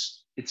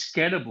 it's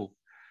gettable,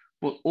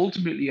 but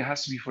ultimately it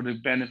has to be for the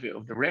benefit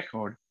of the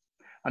record.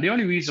 And the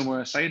only reason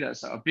why I say that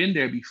is that I've been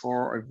there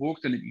before, I've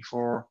worked in it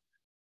before.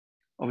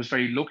 I was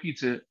very lucky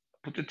to.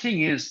 But the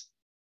thing is,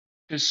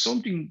 there's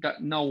something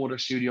that no other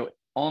studio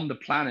on the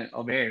planet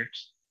of Earth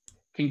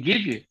can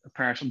give you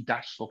apart from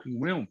that fucking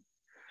room.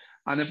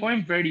 And if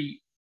I'm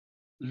very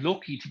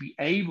lucky to be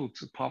able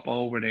to pop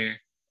over there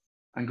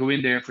and go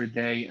in there for a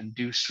day and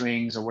do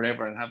strings or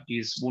whatever and have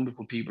these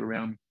wonderful people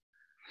around me,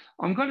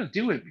 I'm going to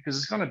do it because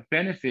it's going to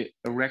benefit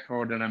a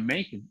record that I'm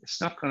making.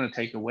 It's not going to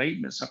take away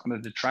from it. It's not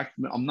going to detract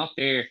from it. I'm not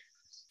there,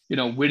 you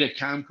know, with a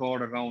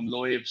camcorder going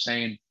live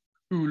saying,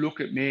 ooh,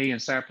 look at me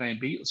and start playing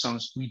Beatles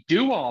songs. We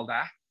do all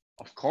that.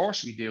 Of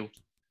course we do.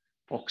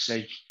 Fuck's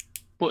sake.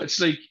 But it's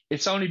like,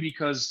 it's only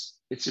because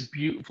it's a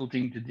beautiful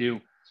thing to do.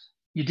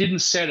 You didn't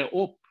set it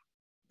up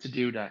to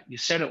do that. You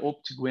set it up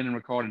to go in and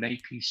record an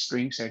 8-piece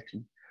string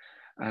section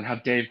and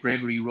have Dave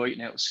Gregory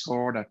writing out a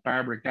score that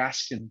Barbara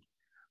Gaskin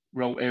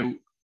wrote out,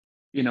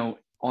 you know,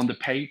 on the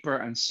paper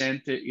and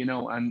sent it, you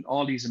know, and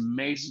all these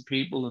amazing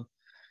people. And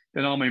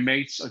then all my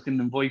mates, I can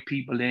invite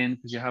people in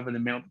because you have an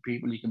amount of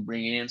people you can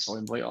bring in. So I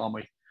invite all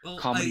my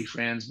comedy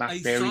friends,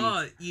 Matt Berry. I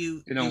saw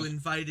you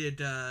invited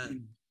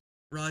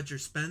Roger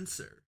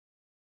Spencer.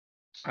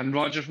 And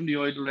Roger from the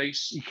Idle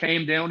Race, he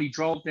came down, he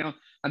drove down.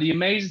 And the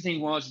amazing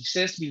thing was, he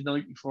says to me the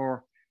night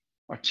before,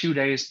 or 2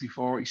 days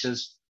before, he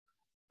says,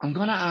 I'm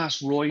going to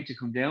ask Roy to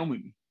come down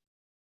with me.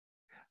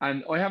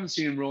 And I haven't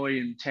seen Roy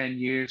in 10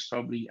 years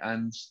probably.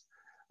 And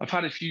I've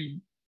had a few,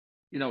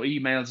 you know,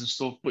 emails and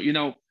stuff. But, you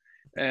know,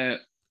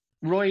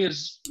 Roy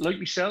is like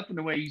myself in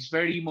a way. He's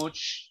very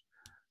much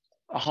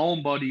a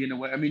homebody in a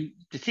way. I mean,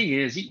 the thing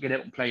is, he can get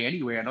out and play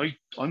anywhere. And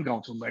I'm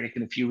going to America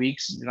in a few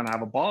weeks and we're going to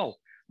have a ball.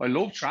 I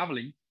love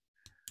traveling.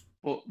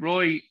 But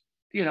Roy,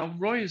 you know,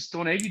 Roy has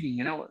done everything,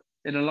 you know,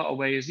 in a lot of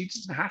ways. He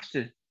doesn't have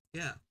to.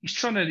 Yeah. He's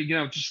trying to, you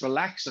know, just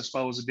relax, I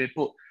suppose, a bit.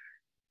 But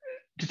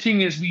the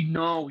thing is, we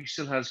know he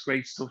still has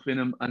great stuff in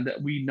him, and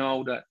that we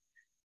know that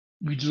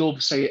we'd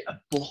love, say, a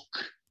book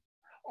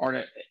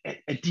or a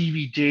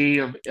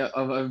DVD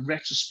of a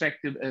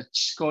retrospective, a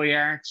Sky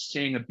Arts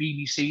thing, a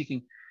BBC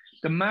thing.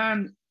 The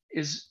man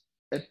is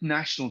a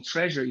national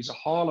treasure. He's a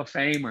Hall of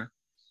Famer.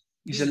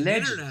 He's a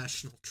legend.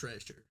 International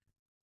treasure.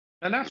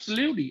 And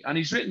absolutely. And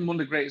he's written one of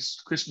the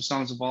greatest Christmas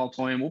songs of all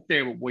time, up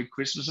there with White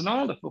Christmas and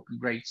all the fucking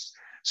greats.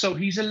 So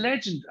he's a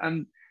legend.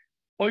 And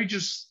I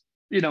just,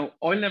 you know,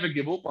 I'll never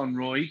give up on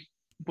Roy,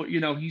 but, you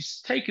know,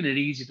 he's taking it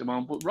easy at the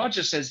moment. But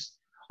Roger says,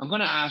 I'm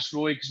going to ask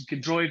Roy because we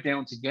can drive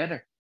down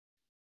together.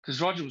 Because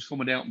Roger was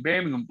coming out in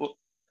Birmingham. But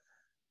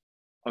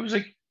I was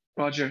like,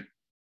 Roger,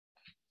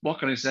 what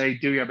can I say?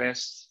 Do your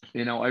best.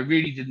 You know, I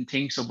really didn't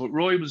think so. But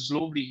Roy was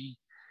lovely.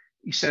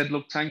 He said,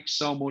 look, thanks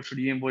so much for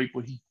the invite.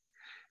 But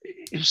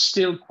it's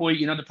still quite,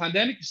 you know, the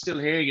pandemic is still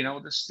here, you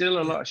know, there's still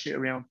a lot of shit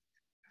around.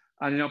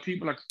 And, you know,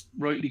 people are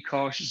rightly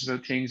cautious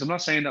about things. I'm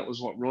not saying that was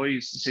what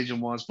Roy's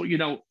decision was, but, you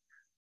know,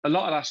 a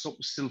lot of that stuff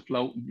was still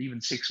floating even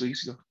 6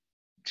 weeks ago,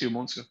 2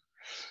 months ago.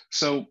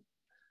 So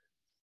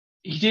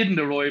he didn't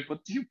arrive, but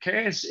who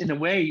cares in a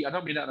way? I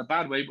don't mean that in a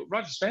bad way, but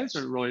Roger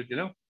Spencer arrived, you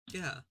know?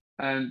 Yeah.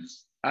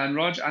 And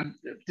Roger, and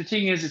the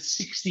thing is, it's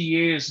 60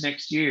 years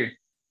next year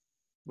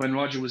when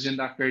Roger was in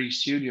that very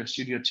studio,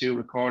 Studio 2,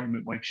 recording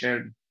with Mike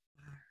Sheridan.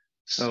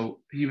 So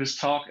he was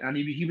talking, and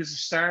he was the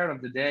star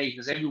of the day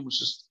because everyone was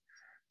just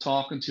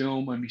talking to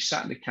him, and we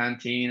sat in the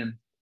canteen and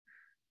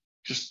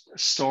just the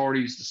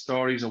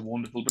stories are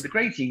wonderful. But the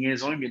great thing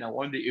is, I'm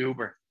the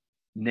Uber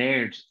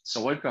nerd,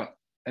 so I've got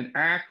an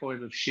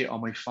archive of shit on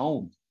my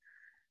phone.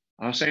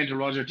 And I'm saying to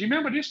Roger, do you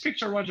remember this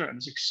picture, Roger? And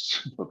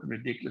it's like fucking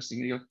ridiculous thing.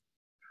 And he goes,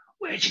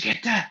 where'd you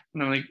get that?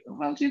 And I'm like,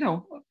 well, you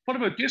know, what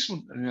about this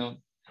one? And, you know,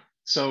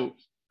 so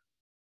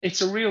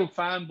it's a real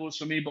fan buzz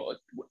for me. But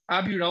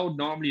Abbey Road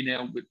normally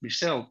now with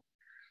myself,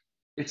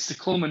 it's the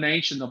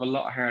culmination of a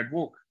lot of hard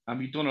work. And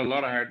we've done a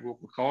lot of hard work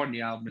recording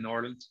the album in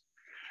Ireland,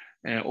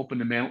 up in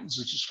the mountains,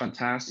 which is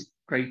fantastic,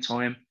 great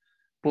time.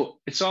 But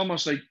it's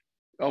almost like,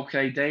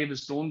 okay, Dave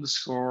has done the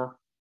score.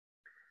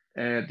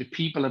 The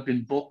people have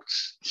been booked,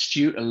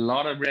 a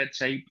lot of red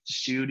tape at the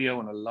studio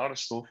and a lot of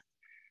stuff,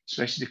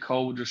 especially the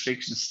COVID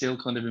restrictions still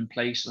kind of in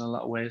place in a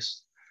lot of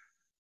ways.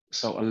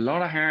 So a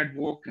lot of hard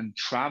work and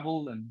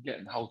travel and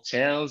getting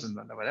hotels and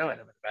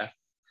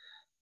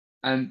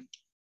and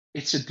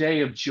it's a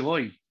day of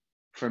joy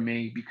for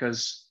me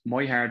because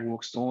my hard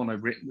work's done.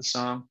 I've written the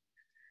song.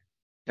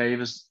 Dave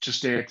is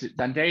just there.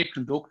 And Dave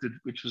conducted,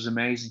 which was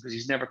amazing because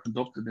he's never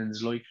conducted in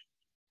his life.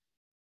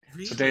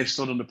 Really? So Dave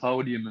stood on the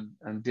podium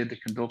and did the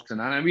conducting.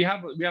 And we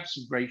have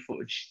some great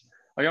footage.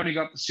 I only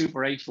got the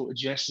Super 8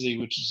 footage yesterday,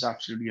 which is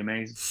absolutely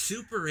amazing.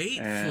 Super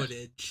 8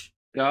 footage?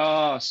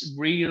 Oh,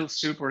 real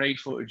Super 8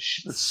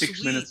 footage. With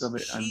 6 minutes of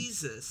it.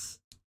 Jesus.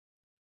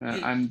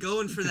 And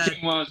going for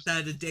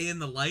that a day in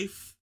the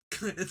life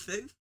kind of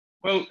thing?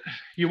 Well,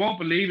 you won't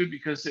believe it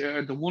because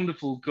the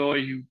wonderful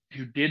guy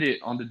who did it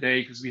on the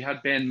day, because we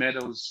had Ben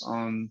Meadows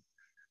on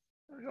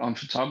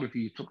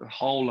photography. He took a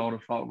whole lot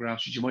of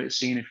photographs, which you might have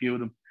seen a few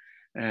of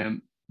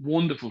them.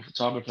 Wonderful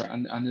photographer,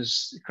 and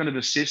his kind of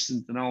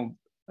assistant,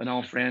 an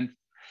old friend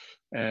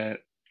uh,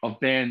 of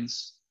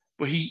Ben's.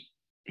 But he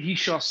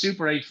shot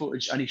Super 8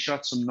 footage and he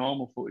shot some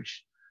normal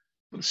footage.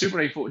 But the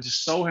Super 8 footage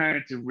is so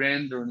hard to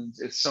render and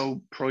it's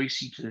so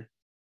pricey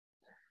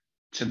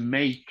to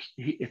make.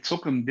 It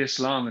took him this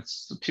long.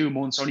 It's 2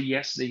 months. Only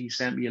yesterday he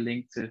sent me a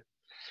link to.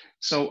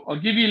 So I'll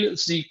give you a little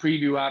sneak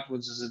preview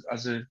afterwards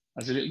as a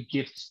little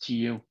gift to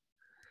you.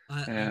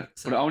 But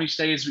it only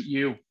stays with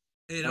you.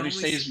 It only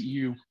stays with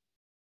you.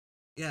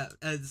 Yeah,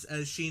 as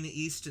Sheena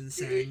Easton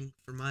sang,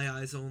 "For my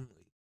eyes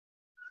only."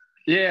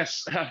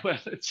 Yes, well,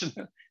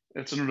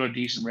 it's another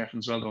decent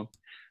reference. Well done.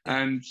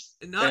 And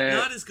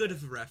not as good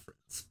of a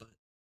reference, but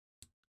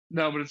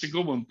no, but it's a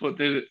good one. But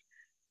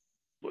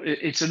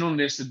it's an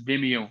unlisted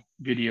Vimeo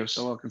video,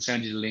 so I can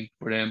send you the link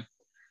for them.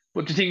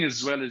 But the thing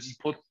is, as well, is he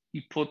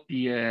put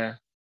the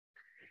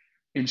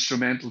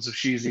instrumentals of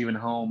 "She's Leaving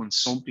Home" and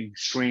something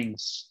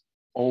strings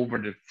over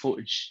the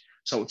footage,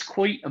 so it's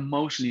quite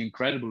emotionally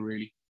incredible,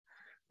 really.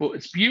 But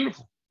it's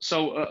beautiful.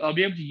 So I'll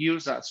be able to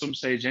use that at some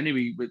stage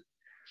anyway with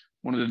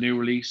one of the new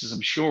releases,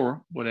 I'm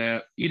sure.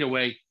 But either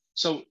way,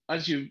 so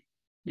as you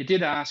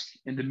did ask,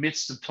 in the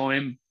midst of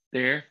time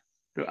there,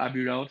 the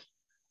Abbey Road,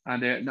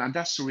 and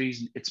that's the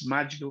reason it's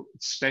magical,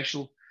 it's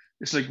special.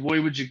 It's like, why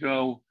would you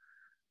go,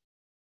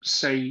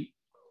 say,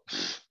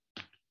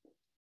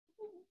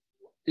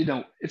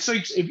 it's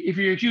like if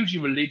you're a hugely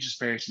religious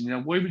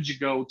person, why would you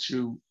go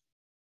to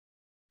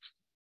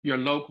your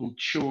local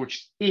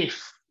church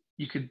if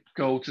you could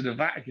go to the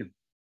Vatican?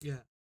 Yeah.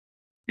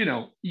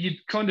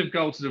 You'd kind of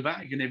go to the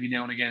Vatican every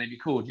now and again if you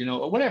could,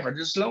 or whatever.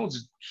 There's loads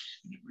of,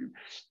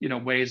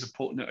 ways of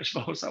putting it. I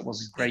suppose that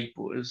wasn't great,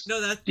 but it's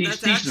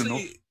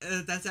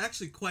that's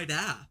actually quite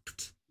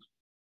apt.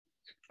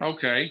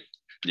 Okay.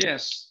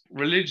 Yes,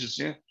 religious,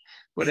 yeah.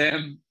 But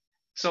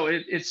so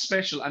it's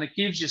special, and it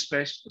gives you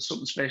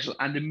something special.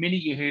 And the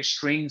minute you hear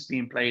strings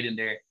being played in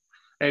there,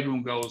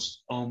 everyone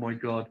goes, "Oh my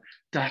God,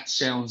 that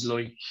sounds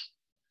like,"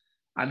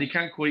 and they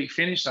can't quite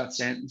finish that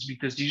sentence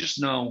because you just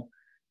know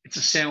it's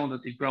a sound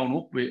that they've grown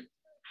up with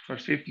for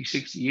 50,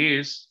 60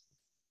 years.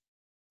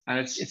 And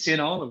it's in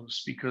all of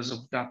us because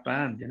of that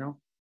band,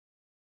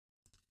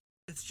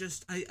 It's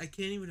just, I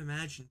can't even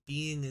imagine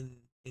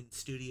being in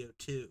Studio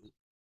 2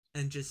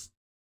 and just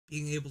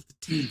being able to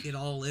take it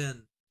all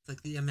in. It's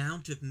like the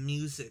amount of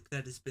music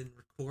that has been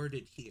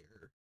recorded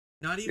here.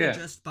 Not even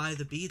just by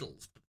the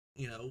Beatles,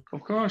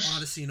 of course.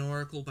 Odyssey and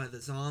Oracle by the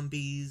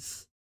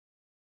Zombies,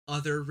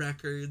 other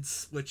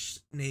records, which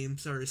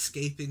names are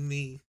escaping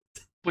me.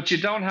 But you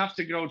don't have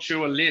to go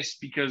through a list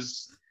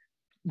because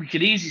we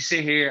could easily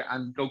sit here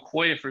and go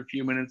quiet for a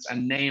few minutes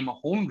and name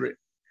 100.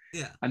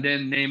 Yeah. And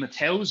then name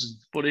 1,000.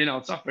 But,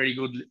 it's not very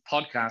good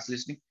podcast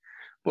listening.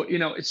 But,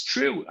 it's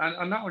true.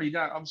 And not only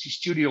that, obviously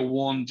Studio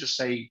One, just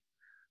say,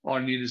 All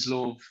I Need Is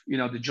Love,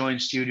 the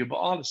joint studio, but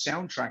all the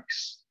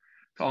soundtracks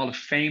to all the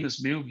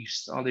famous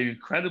movies, all the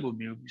incredible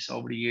movies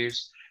over the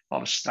years, all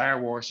the Star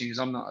Wars things.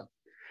 I'm not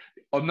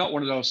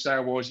one of those Star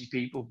Warsy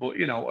people, but,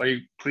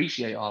 I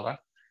appreciate all that.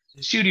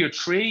 Studio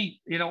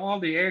 3, all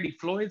the early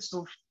Floyd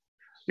stuff,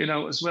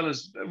 as well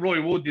as Roy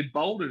Wood did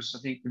Boulders, I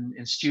think,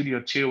 in Studio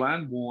 2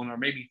 and 1, or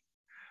maybe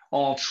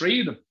all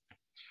three of them.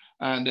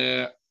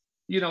 And,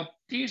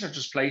 these are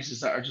just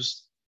places that are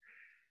just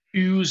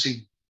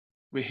oozing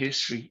with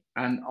history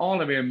and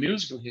all of our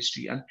musical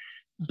history and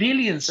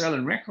billion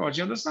selling records.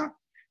 There's not,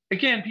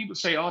 again, people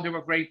say, oh, they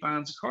were great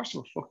bands. Of course they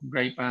were fucking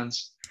great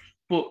bands.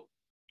 But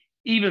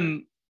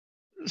even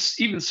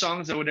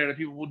songs over there that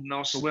people wouldn't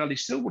know so well, they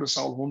still would have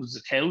sold hundreds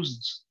of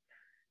thousands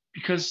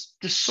because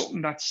there's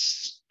something that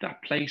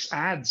place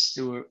adds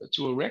to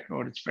a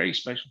record. It's very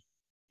special.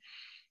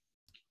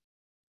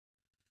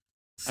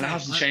 And it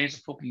hasn't changed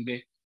a fucking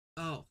bit.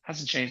 Oh.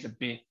 Hasn't changed a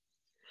bit.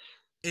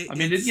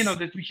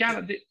 The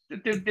piano,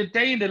 the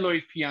day in the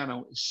life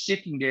piano is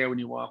sitting there when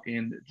you walk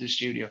in the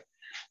studio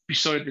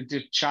beside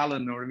the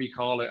Challen, or whatever you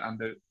call it, and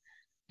the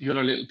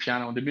other little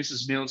piano, and the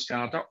Mrs. Mills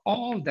piano. They're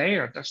all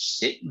there. They're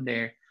sitting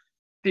there.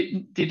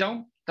 They're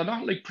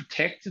not like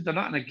protected. They're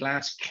not in a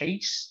glass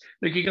case.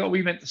 Like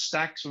we went to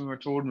Stax when we were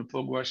touring with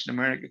Plug Wash in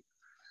America,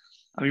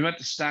 and we went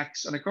to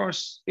Stax, and of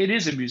course it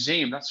is a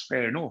museum. That's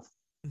fair enough.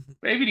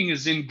 But everything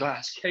is in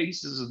glass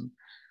cases, and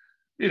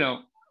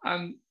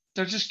and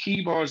they're just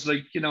keyboards.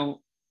 Like any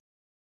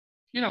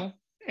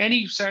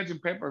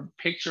Sgt. Pepper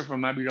picture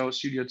from Abbey Road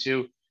Studio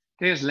 2.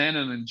 There's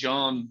Lennon and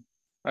John,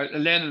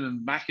 Lennon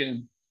and Mackie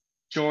and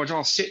George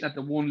all sitting at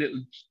the one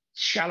little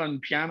Challen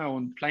piano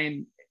and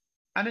playing.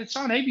 And it's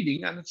on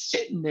everything, and it's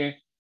sitting there.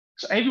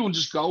 So everyone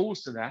just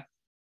goes to that.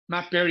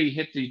 Matt Berry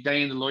hit the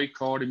Day in the Life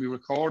chord, and we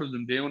recorded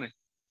him doing it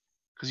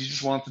because he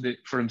just wanted it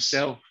for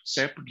himself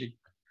separately.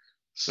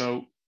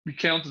 So we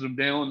counted him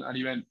down, and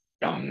he went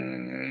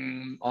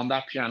on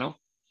that piano.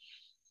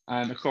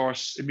 And of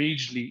course,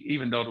 immediately,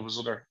 even though there was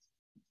other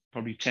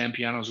probably 10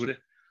 pianos with it,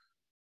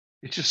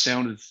 it just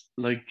sounded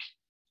like,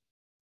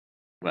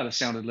 well, it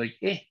sounded like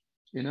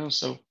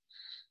so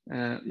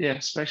yeah,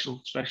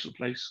 special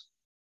place.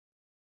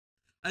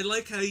 I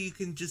like how you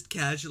can just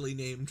casually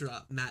name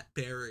drop Matt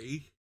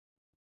Berry.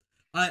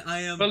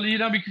 I am. Well,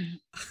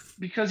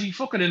 because he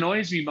fucking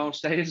annoys me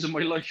most days of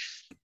my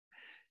life.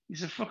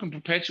 He's a fucking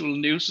perpetual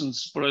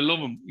nuisance, but I love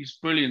him. He's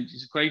brilliant.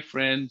 He's a great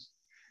friend.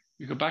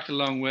 We go back a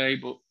long way,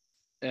 but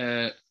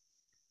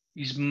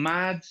he's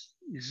mad.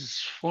 He's as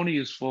funny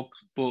as fuck,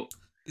 but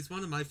he's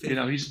one of my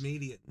favorite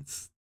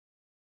comedians.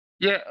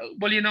 Yeah,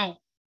 well,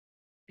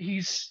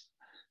 he's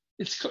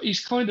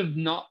kind of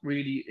not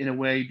really in a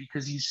way,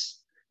 because he's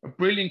a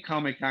brilliant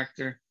comic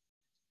actor.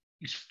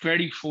 He's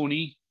very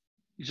funny.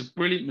 He's a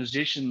brilliant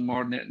musician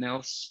more than anything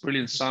else.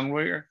 Brilliant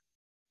songwriter.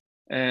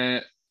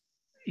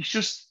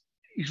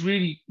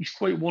 He's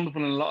quite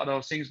wonderful in a lot of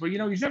those things. But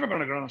he's never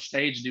going to go on a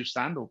stage and do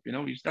stand up.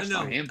 That's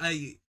not him.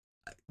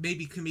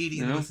 Maybe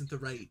comedian wasn't the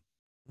right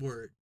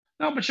word.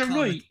 No, but you're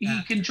right.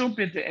 He can jump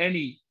into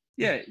any.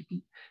 Yeah,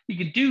 he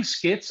can do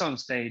skits on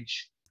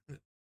stage.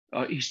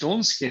 He's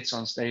done skits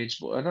on stage,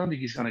 but I don't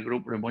think he's going to go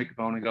up with a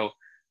microphone and go,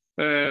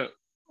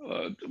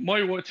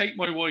 take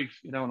my wife,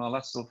 and all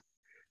that stuff.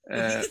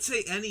 Well, he could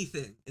say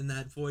anything in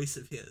that voice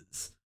of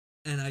his,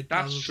 and I'd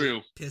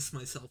probably piss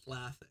myself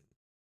laughing.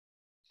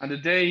 And the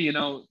day,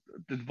 the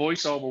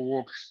voiceover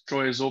work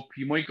dries up,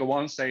 he might go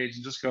on stage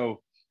and just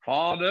go,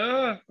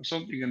 "Father," or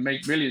something, and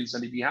make millions,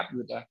 and he'd be happy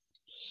with that.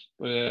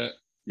 But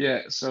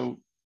yeah,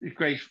 so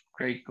great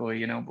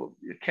guy, But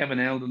Kevin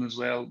Eldon as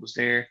well was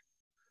there,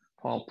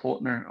 Paul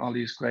Putner, all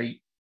these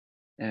great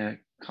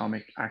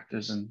comic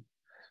actors and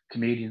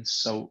comedians.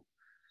 So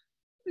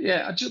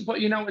yeah, but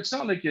it's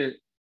not like a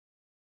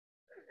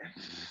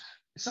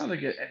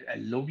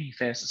lovey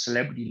fest, a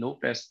celebrity love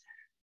fest.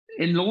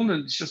 In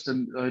London, it's just I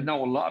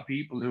know a lot of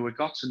people who I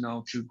got to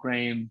know through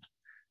Graham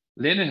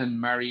Linehan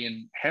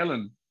marrying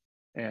Helen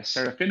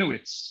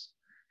Serafinowicz,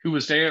 who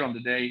was there on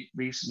the day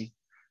recently,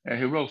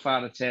 who wrote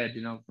Father Ted.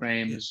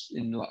 Graham is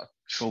in a lot of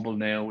trouble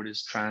now with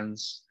his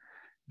trans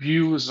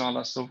views and all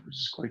that stuff, which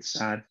is quite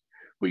sad.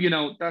 But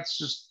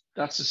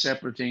that's a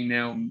separate thing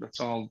now. That's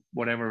all,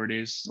 whatever it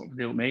is, nothing to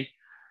do with me.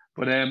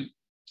 But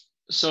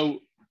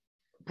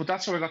but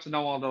that's how I got to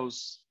know all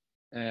those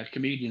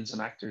comedians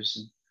and actors,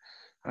 and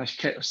I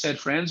stayed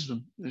friends with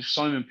them. There's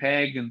Simon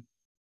Pegg and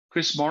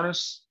Chris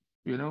Morris.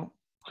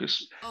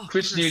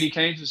 Chris nearly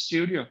came to the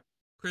studio.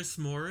 Chris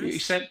Morris. He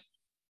said,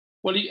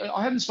 "Well,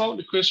 I hadn't spoken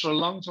to Chris for a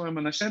long time,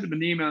 and I sent him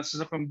an email and said,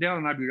 look, I'm down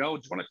on Abbey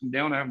Road. Do you want to come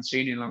down? I haven't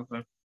seen you in a long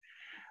time."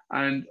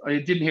 And I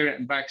didn't hear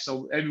anything back,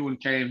 so everyone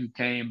came who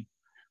came.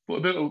 But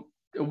about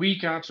a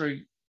week after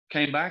I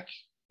came back,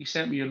 he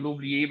sent me a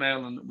lovely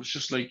email, and it was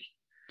just like,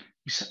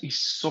 he's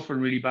suffering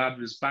really bad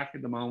with his back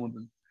at the moment,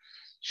 and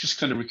he's just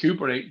kind of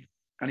recuperating.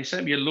 And he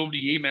sent me a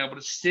lovely email, but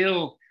it's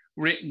still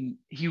written.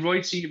 He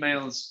writes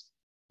emails.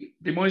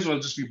 They might as well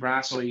just be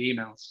brass eye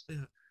emails.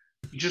 Yeah.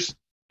 He just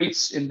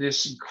writes in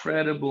this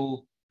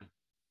incredible.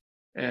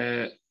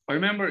 I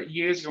remember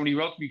years ago when he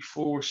wrote me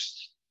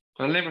first,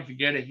 but I'll never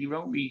forget it. He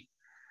wrote me,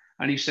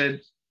 and he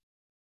said,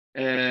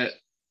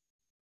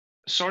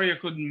 "Sorry I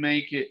couldn't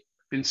make it.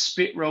 Been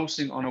spit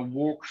roasting on a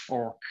work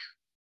fork."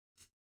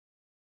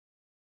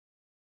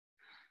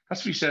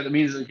 That's what he said. It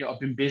means like, I've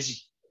been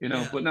busy,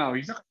 Yeah. But no,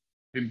 he's not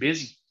been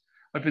busy.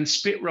 I've been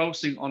spit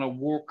roasting on a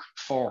work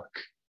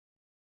fork.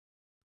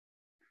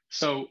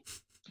 So,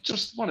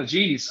 just what a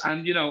genius,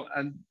 and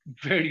and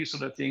various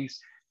other things.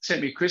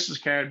 Sent me a Christmas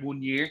card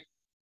one year,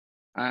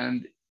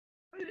 and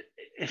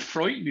it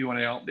frightened me when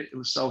I opened it. It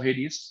was so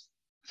hideous.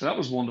 So that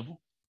was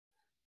wonderful,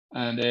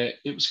 and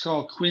it was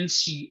called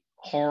Quincy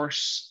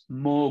Horse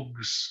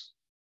Mugs.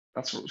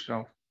 That's what it was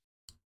called.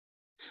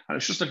 And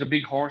it's just like a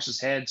big horse's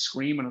head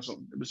screaming or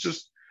something. It was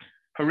just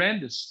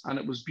horrendous, and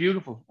it was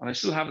beautiful, and I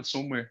still have it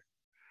somewhere.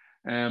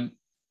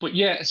 But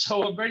yeah,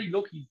 so I'm very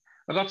lucky.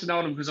 I got to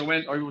know them because I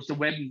was the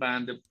wedding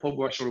band, the pub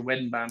washer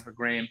wedding band for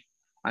Graham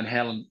and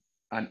Helen,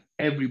 and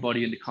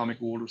everybody in the comic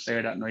world was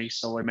there that night.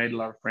 So I made a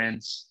lot of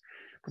friends.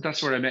 But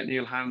that's where I met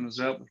Neil Hannon as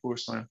well for the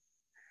first time.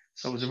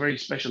 So it was a very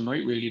special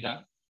night, really.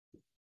 That.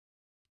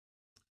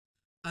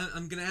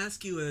 I'm going to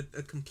ask you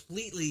a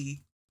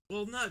completely,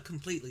 well, not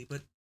completely,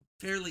 but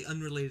fairly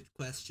unrelated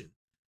question,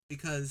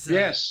 because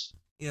yes,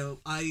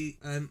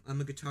 I'm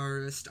a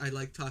guitarist. I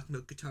like talking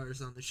about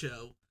guitars on the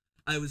show.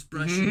 I was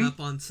brushing up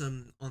on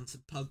some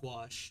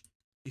Pugwash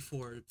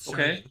before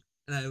starting,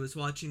 and I was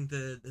watching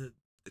the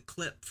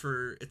clip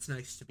for "It's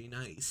Nice to Be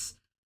Nice,"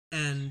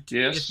 and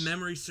if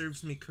memory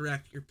serves me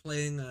correct, you're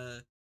playing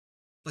a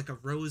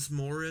Rose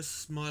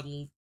Morris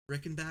model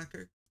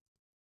Rickenbacker.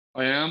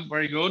 I am.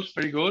 Very good.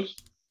 Very good.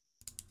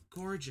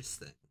 Gorgeous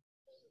thing.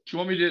 Do you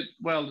want me to?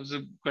 Well, there's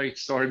a great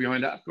story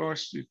behind that, of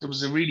course. There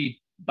was a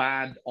really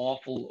bad,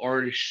 awful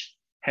Irish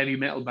heavy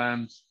metal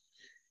band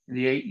in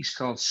the 80s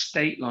called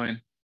State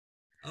Line.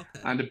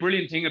 Okay. And the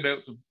brilliant thing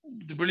about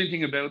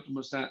them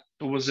was that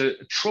there was a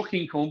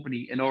trucking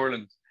company in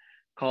Ireland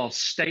called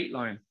State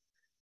Line,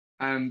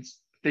 and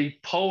they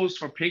posed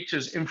for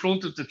pictures in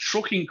front of the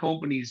trucking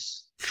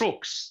company's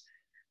trucks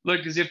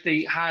like as if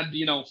they had,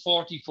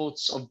 40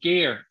 foots of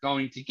gear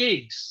going to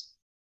gigs.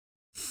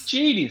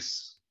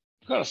 Genius,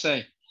 gotta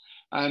say.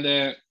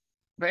 And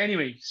but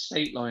anyway,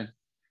 State Line,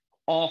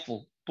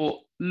 awful, but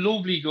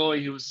lovely guy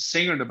who was the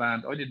singer in the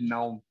band. I didn't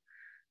know him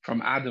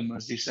from Adam,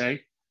 as they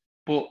say,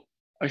 but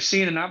I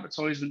seen an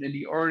advertisement in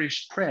the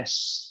Irish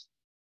Press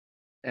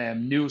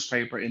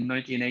newspaper in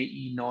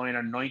 1989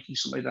 or 90,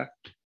 something like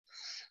that.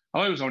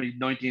 I was only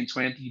 19,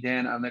 20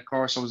 then, and of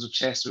course I was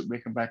obsessed with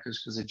Rickenbackers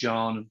because of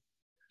John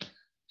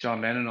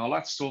Lennon and all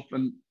that stuff.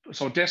 And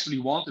so I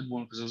desperately wanted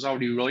one because I was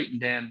already writing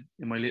then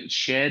in my little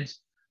shed,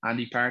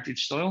 Andy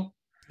Partridge style.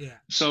 Yeah.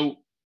 So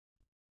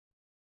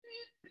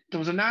there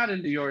was an ad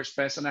in the Irish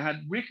Press, and I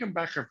had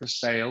Rickenbacker for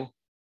sale,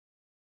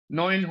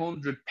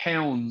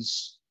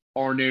 £900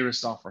 or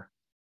nearest offer.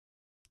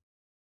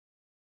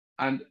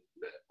 And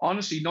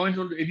honestly,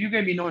 900. If you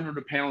gave me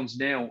 £900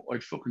 now,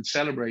 I'd fucking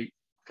celebrate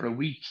for a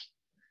week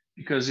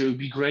because it would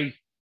be great.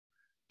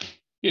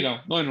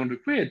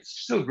 900 quid,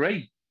 still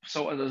great.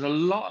 So there's a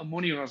lot of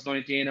money when I was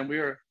 19, and we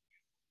were,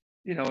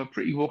 a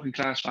pretty working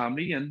class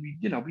family, and we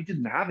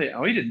didn't have it.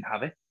 I didn't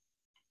have it.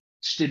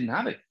 Just didn't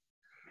have it.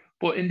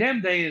 But in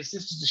them days,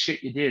 this is the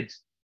shit you did.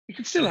 It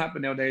can still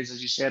happen nowadays,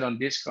 as you said, on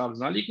Discogs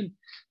and all. You can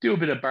do a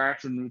bit of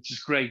bartering, which is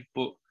great.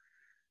 But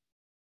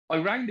I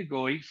rang the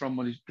guy from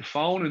the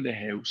phone in the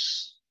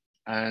house,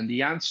 and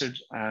he answered,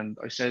 and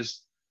I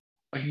says,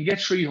 I can get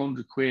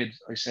 300 quid,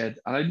 I said.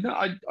 And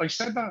I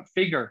said that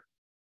figure,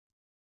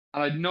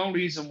 and I had no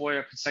reason why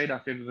I could say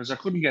that figure because I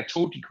couldn't get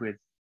 30 quid.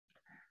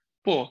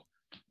 But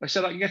I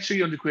said, I can get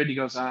 300 quid. He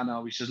goes,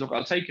 no. He says, look,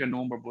 I'll take your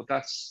number, but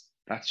that's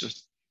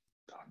just,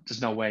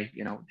 there's no way,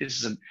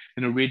 this is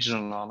an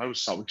original and all. I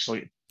was so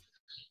excited.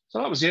 So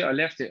that was it. I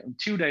left it. And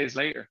 2 days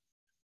later,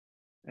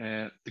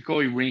 the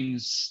guy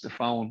rings the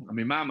phone, and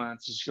my mum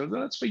answers. She goes, oh,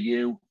 that's for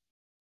you.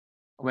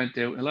 I went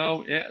out,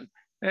 hello, yeah.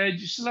 Do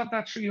you still have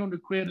that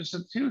 300 quid? I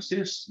said, who's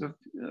this? The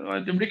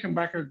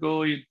Rickenbacker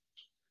guy.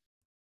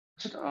 I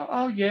said,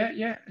 oh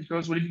yeah. He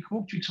goes, well, if you come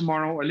up to you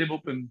tomorrow, I live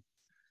up in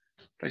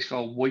a place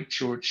called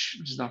Whitechurch,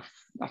 which is not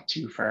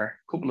too far,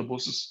 a couple of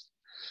buses,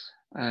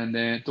 and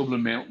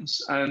Dublin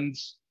Mountains. And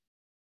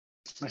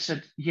I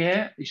said,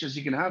 yeah. He says,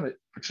 you can have it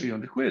for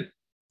 300 quid.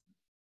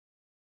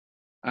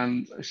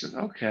 And I said,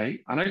 okay.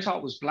 And I thought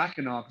it was black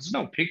and all, because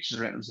there's no pictures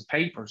around it. It was the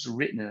papers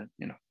written in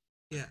it,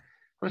 Yeah.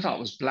 But I thought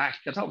it was black.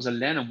 I thought it was a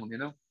Lennon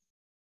one,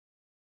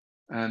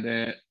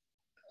 And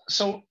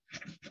so,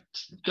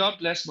 God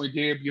bless my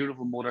dear,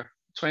 beautiful mother.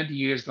 20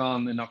 years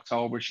gone in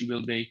October, she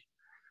will be.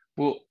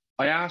 But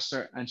I asked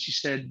her, and she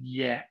said,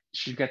 yeah,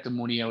 she'll get the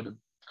money out of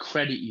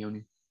credit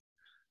union.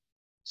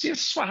 See,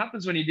 this is what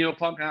happens when you do a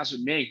podcast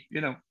with me,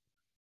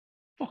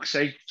 Fuck's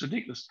sake, it's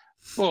ridiculous.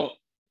 But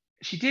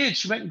she did.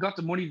 She went and got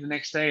the money the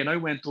next day, and I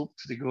went up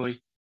to the guy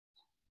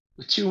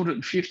with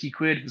 250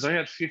 quid because I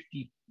had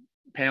 £50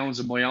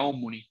 of my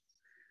own money,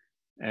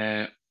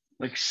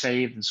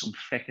 saved in some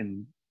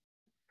fucking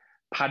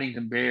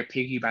Paddington Bear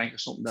piggy bank or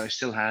something that I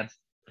still had.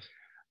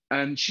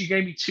 And she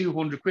gave me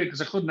 200 quid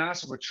because I couldn't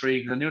ask her for 3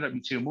 because I knew that'd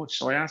be too much.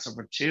 So I asked her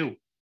for 2.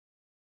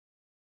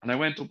 And I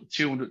went up with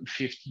 £250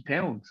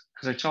 because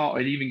I thought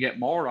I'd even get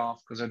more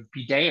off because I'd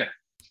be there.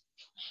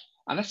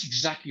 And that's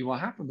exactly what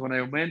happened. When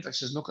I went, I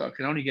says, look, I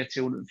can only get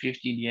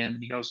 250 in the end.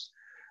 And he goes,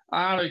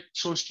 I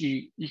trust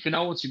you. You can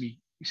owe it to me.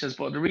 He says,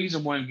 but the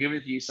reason why I'm giving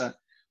it to you is that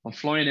I'm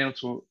flying out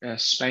to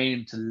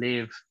Spain to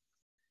live.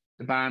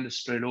 The band is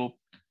split up.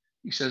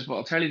 He says, but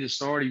I'll tell you the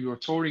story. We were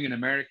touring in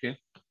America,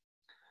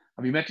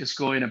 and we met this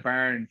guy in a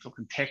bar in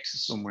fucking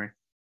Texas somewhere.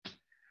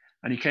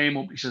 And he came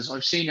up. He says,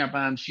 I've seen your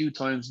band a few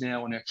times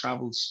now on their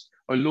travels.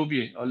 I love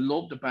you. I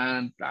love the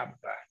band, blah, blah,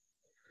 blah.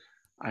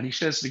 And he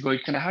says to the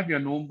guy, can I have your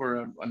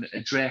number and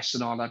address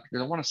and all that?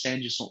 Because I want to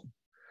send you something.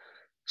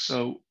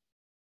 So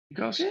he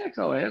goes, yeah,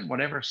 go ahead,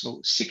 whatever.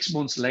 So 6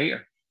 months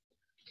later,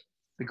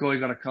 the guy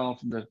got a call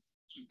from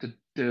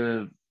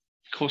the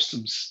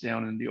customs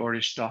down in the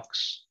Irish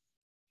docks.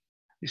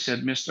 He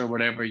said, Mr.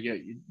 Whatever,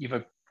 you've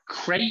a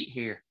crate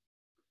here.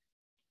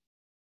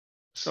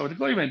 So the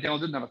guy went down,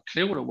 didn't have a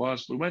clue what it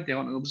was, but went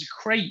down, and it was a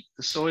crate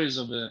the size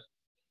of the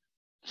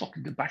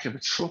back of a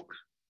truck.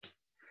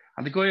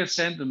 And the guy had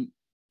sent him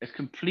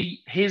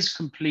his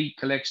complete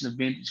collection of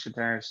vintage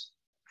guitars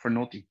for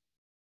nothing.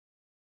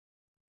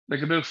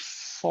 Like about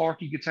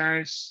 40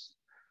 guitars.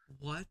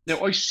 What?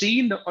 Now I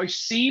seen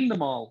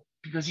them all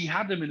because he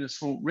had them in his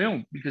front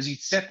room because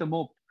he'd set them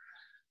up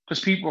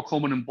because people were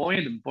coming and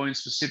buying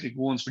specific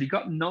ones, but he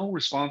got no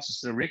responses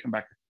to the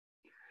Rickenbacker.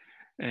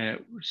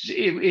 Which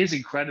is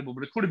incredible,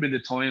 but it could have been the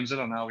times, I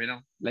don't know,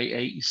 late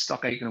 80s,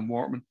 Stock Aitken and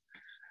Wortman,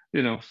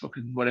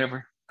 fucking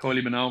whatever,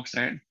 Kylie Minogue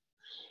starting.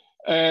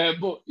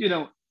 But,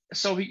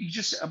 so he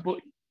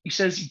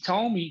says, he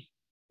told me,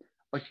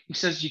 he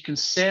says, you can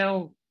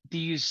sell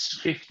these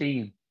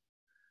 15,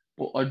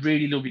 but I'd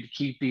really love you to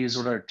keep these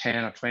other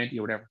 10 or 20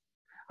 or whatever.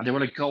 And they were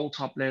like gold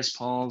top Les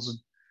Pauls and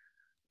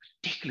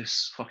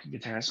ridiculous fucking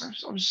guitars.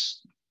 I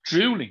was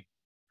drooling.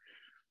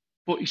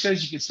 But he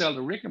says you can sell the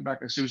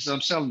Rickenbacker. So he says,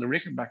 I'm selling the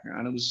Rickenbacker.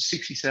 And it was a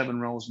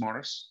 67 Rose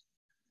Morris.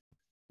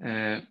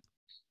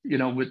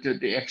 with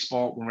the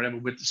export or whatever,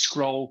 with the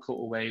scroll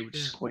cutaway, which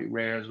is quite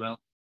rare as well.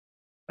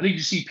 I think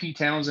you see Pete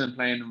Townsend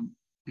playing them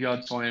the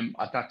odd time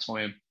at that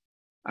time,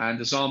 and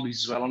the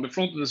Zombies as well. On the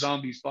front of the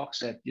Zombies box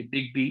set, the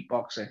Big Beat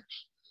box set,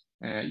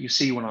 you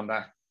see one on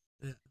that.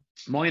 Yeah.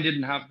 Mine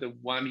didn't have the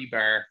whammy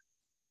bar.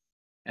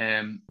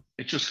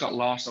 It just got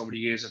lost over the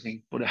years, I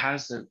think. But it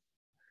has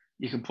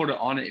you can put it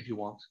on it if you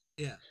want.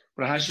 Yeah.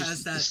 But it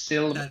has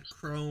that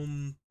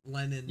chrome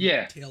Lennon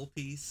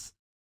tailpiece.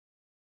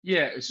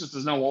 Yeah, it's just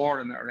there's no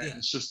ore in there, right?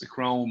 It's just the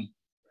chrome,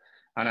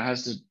 and it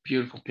has the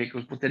beautiful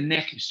pickles. But the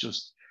neck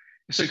is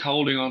it's like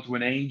holding onto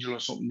an angel or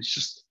something. It's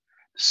just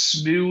the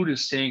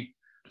smoothest thing.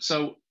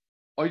 So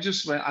I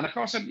just went, and of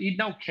course he'd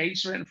no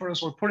case or anything for us,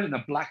 so I put it in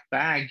a black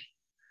bag,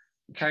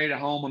 and carried it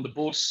home on the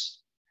bus,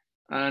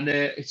 and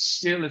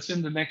it's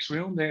in the next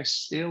room there.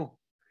 Still,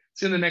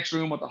 it's in the next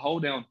room with the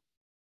hold down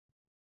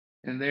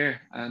in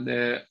there, and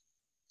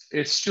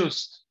it's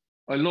just,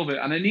 I love it,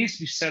 and it needs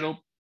to be set up.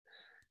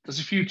 There's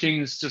a few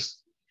things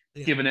just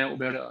given out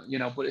about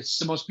it, but it's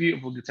the most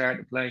beautiful guitar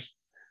to play,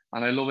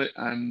 and I love it,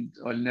 and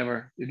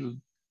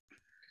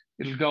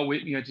it'll go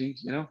with me, I think,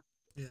 Yeah.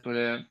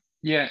 But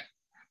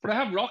but I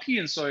have Rocky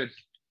inside.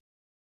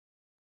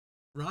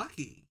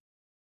 Rocky?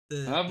 I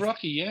have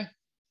Rocky, yeah.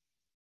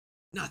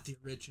 Not the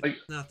original.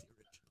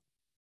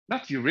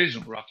 Not the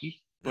original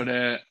Rocky, but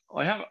I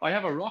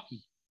have a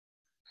Rocky,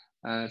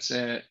 and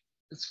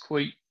it's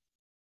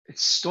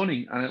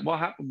stunning. And what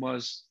happened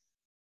was,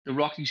 the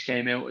Rockies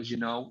came out, as you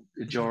know,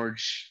 the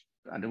George,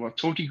 and they were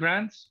 30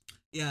 grand.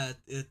 Yeah,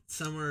 it's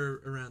somewhere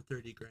around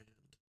 30 grand.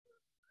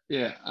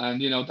 Yeah, and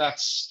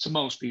that's, to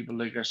most people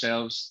like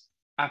ourselves,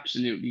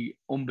 absolutely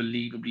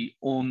unbelievably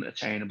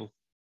unattainable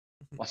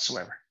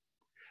whatsoever.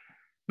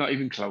 Not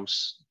even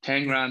close.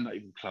 10 grand, not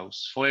even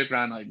close. 5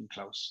 grand, not even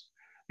close.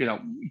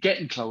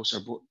 Getting closer,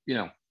 but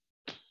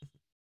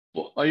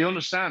I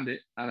understand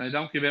it, and I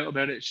don't give out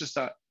about it. It's just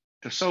that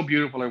they're so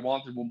beautiful. I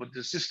wanted one, but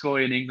there's this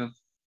guy in England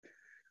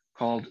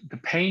called The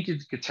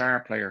Painted Guitar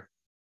Player.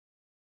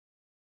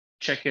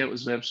 Check out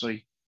his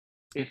website.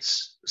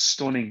 It's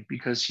stunning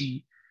because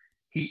he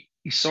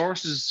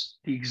sources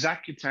the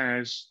exact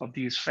guitars of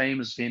these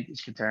famous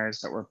vintage guitars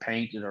that were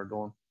painted or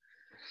done.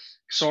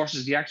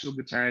 Sources the actual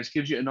guitars,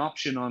 gives you an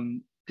option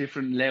on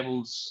different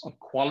levels of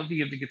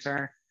quality of the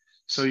guitar,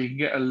 so you can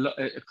get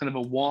a kind of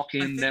a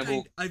walk-in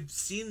level. I've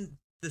seen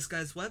this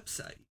guy's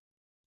website.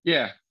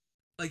 Yeah.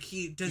 Like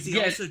does he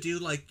also do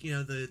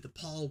the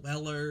Paul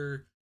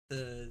Weller,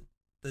 the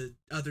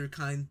other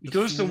kind? He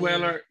does the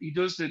Weller. He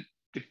does the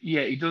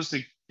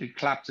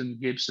Clapton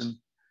Gibson,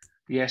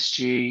 the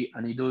SG,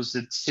 and he does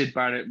the Sid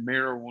Barrett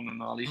Mirror one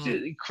and all. He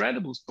did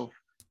incredible stuff.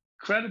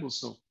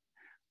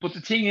 But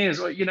the thing is,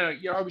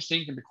 you're always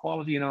thinking the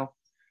quality,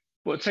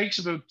 but it takes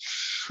about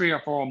 3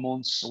 or 4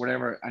 months or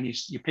whatever, and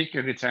you pick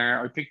your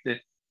guitar. I picked the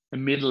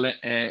middle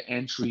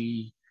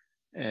entry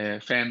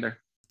Fender,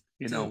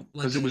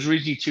 because it was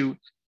originally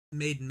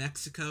made in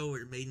Mexico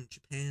or made in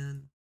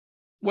Japan.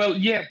 Well,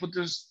 yeah, but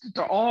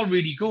they're all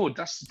really good.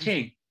 That's the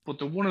thing. But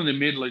the one in the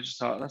middle, I just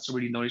thought that's a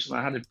really nice one.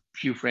 I had a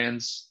few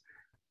friends,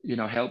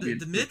 help me.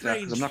 The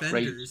mid-range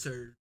Fenders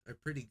are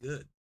pretty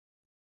good.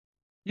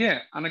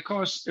 Yeah, and of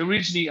course,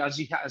 originally, as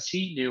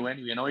he knew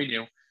anyway, and I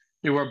knew,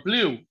 they were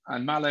blue,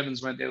 and Mal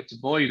Evans went out to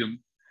buy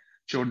them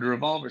during the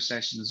Revolver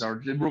sessions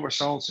or the Rubber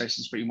Soul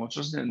sessions, pretty much,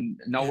 wasn't it? And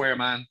Nowhere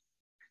Man,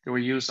 they were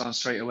used on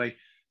straight away.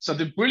 So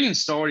the brilliant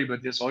story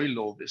about this, I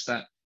love, is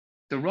that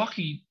the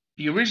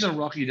original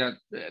Rocky that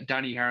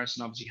Danny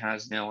Harrison obviously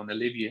has now, and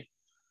Olivia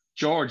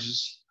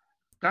George's,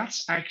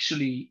 that's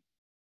actually,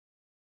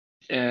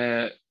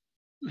 let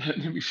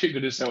me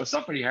figure this out. It's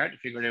not very hard to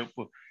figure it out,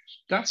 but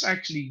that's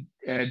actually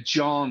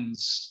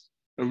John's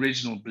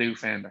original blue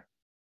Fender.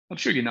 I'm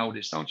sure you know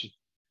this, don't you?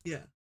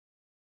 Yeah.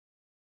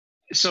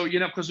 So,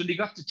 because when they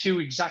got the two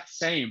exact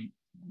same,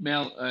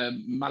 Mal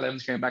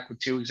Evans came back with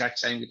two exact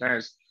same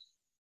guitars,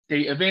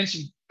 they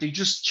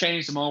just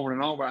changed them over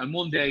and over. And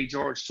one day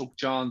George took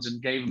John's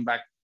and gave him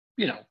back,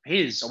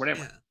 his or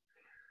whatever. Yeah.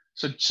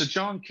 So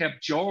John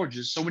kept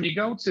George's. So when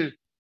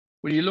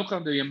you look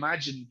on the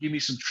Imagine Give Me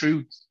Some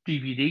Truth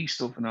DVD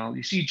stuff and all,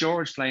 you see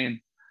George playing,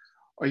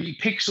 or he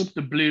picks up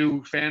the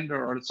blue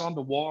Fender, or it's on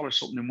the wall or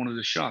something in one of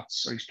the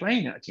shots. So he's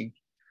playing it, I think.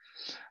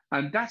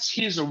 And that's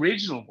his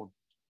original one.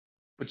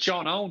 But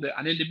John owned it.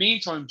 And in the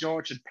meantime,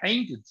 George had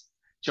painted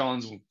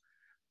John's one.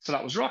 So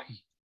that was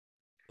Rocky.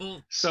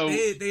 Well, so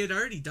they had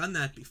already done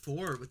that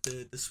before with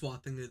the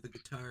swapping of the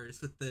guitars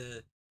with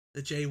the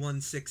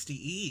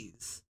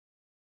J160Es.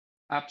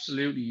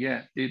 Absolutely,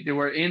 yeah. They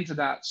were into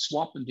that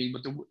swapping thing.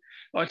 But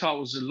what I thought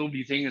was a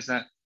lovely thing is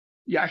that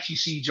you actually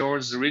see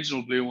George's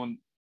original blue one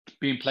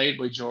being played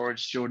by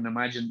George Jordan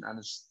Imagine,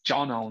 and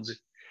John owns it.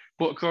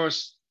 But of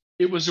course,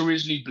 it was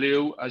originally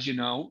blue, as you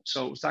know,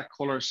 so it was that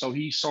color. So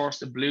he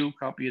sourced a blue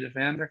copy of the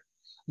Fender.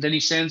 Then he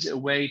sends it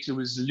away to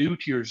his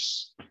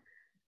luthiers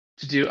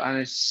to do, and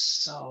it's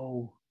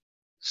so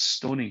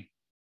stunning.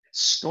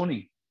 It's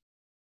stunning.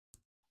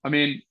 I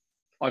mean,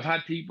 I've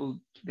had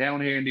people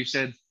down here and they've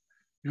said,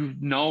 you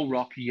know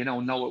Rocky,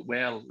 know it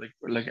well,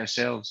 like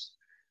ourselves.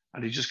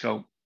 And they just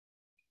go,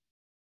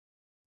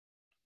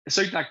 it's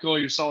like that guy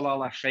who sold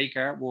all that fake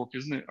artwork,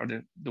 isn't it? Or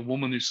the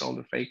woman who sold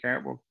the fake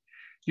artwork.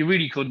 You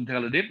really couldn't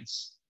tell the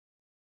difference.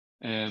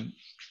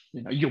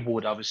 You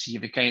would obviously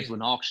if it came to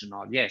an auction,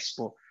 or yes,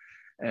 but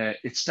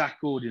it's that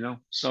good,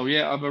 So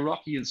yeah, I have a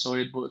Rocky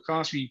inside, but it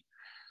cost me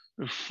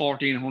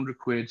 1,400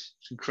 quid.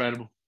 It's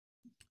incredible.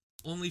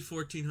 Only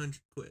 1,400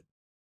 quid.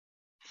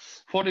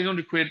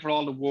 1,400 quid for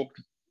all the work.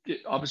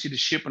 Obviously, the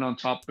shipping on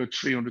top about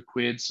 300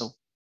 quid. So,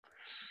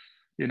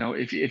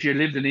 if you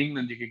lived in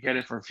England, you could get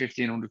it for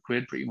 1,500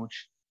 quid, pretty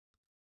much.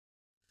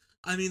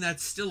 I mean,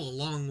 that's still a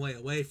long way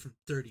away from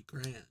 30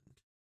 grand.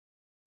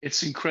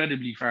 It's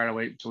incredibly far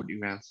away from 30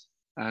 grand,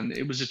 and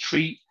it was a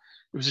treat.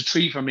 It was a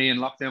treat for me in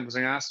lockdown because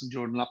I asked him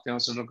during lockdown. I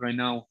said, "Look, I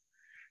know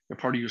you're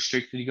probably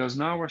restricted." He goes,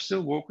 "No, we're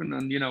still working,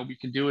 and we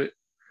can do it.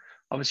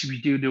 Obviously,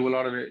 we do a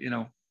lot of it.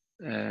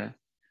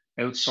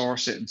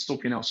 Outsource it and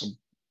stuff. So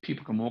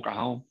people can work at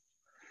home."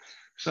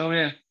 So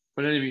yeah,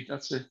 but anyway,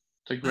 that's a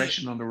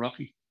digression on the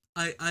Rocky.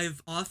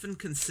 I've often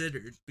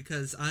considered,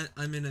 because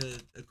I'm in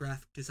a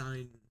graphic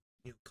design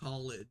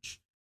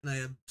college, and I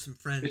have some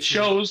friends. It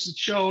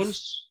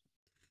shows.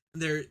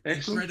 They're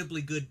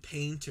incredibly good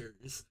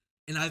painters,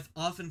 and I've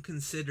often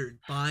considered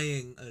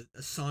buying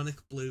a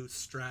Sonic Blue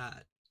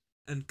Strat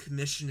and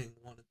commissioning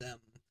one of them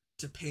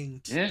to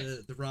paint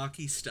the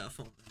Rocky stuff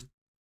on.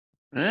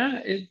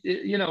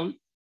 Yeah,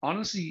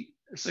 honestly,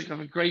 it's like I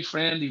have a great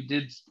friend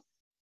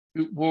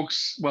who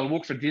works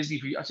for Disney.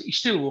 He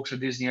still works for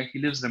Disney. He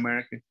lives in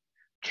America.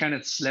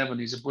 Kenneth Slevin.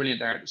 He's a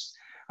brilliant artist.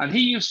 And I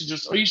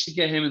used to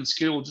get him in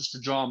school just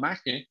to draw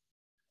Mackie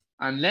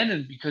and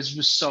Lennon because he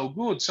was so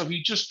good. So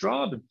he just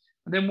draw them.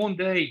 And then one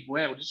day,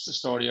 wow, this is a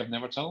story I've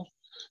never told.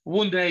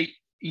 One day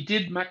he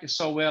did Mackie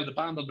so well, the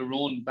Band on the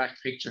Run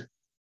back picture.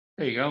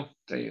 There you go.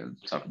 There you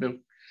talk about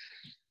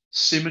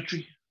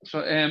symmetry. So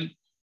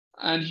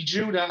and he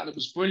drew that and it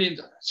was brilliant.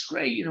 It's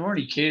great,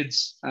 early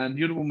kids. And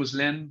the other one was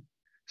Lennon,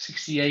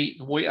 68,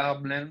 the White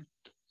Album Lennon.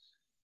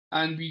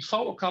 And we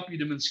photocopied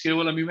them in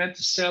school and we went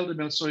to sell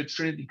them outside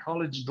Trinity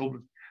College in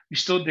Dublin. We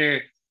stood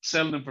there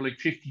selling them for like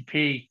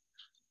 50p.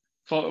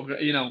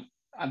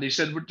 And they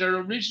said, well, they're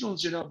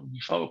originals, we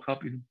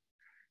photocopied them.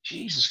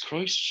 Jesus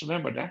Christ,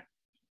 remember that?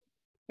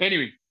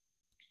 Anyway,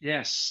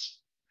 yes.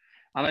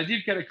 And I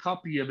did get a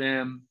copy of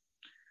an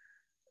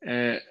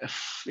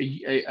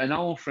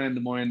old friend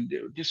of mine.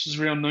 This was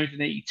around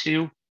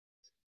 1982,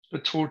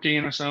 about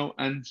 13 or so.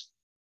 And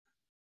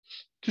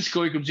this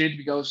guy comes in and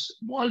he goes,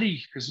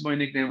 Wally, because my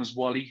nickname was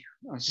Wally.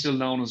 I'm still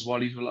known as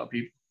Wally to a lot of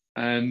people.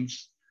 And he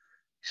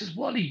says,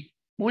 Wally,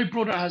 my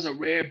brother has a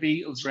rare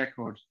Beatles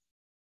record.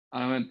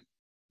 And I went,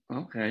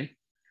 okay.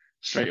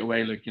 Straight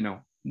away,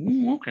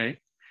 okay.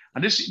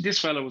 And this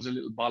fellow was a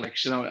little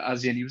bollocks,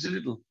 as in he was a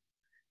little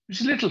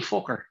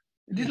fucker,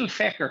 a little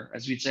fecker,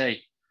 as we'd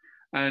say.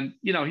 And,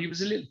 he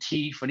was a little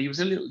thief and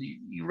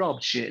he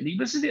robbed shit and he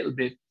was a little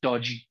bit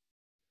dodgy.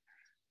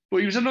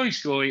 But he was a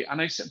nice guy.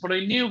 And I said, but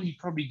I knew he'd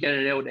probably get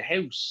it out of the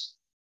house.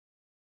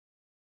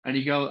 And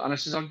I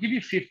says, I'll give you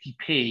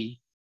 50p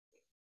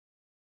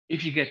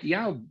if you get the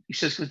album. He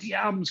says, because the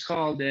album's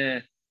called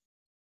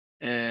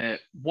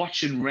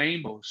Watching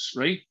Rainbows,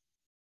 right?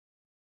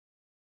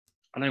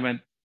 And I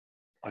went,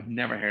 I've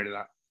never heard of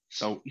that.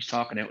 So he's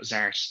talking out his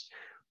arse.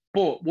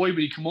 But why would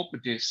he come up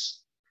with this?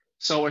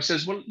 So I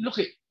says, well, look,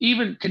 can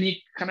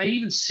I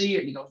even see it?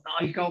 And he goes,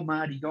 no, you go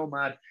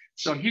mad.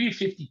 So I'll give you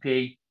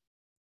 50p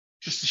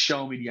just to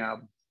show me the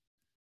album.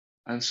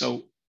 And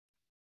so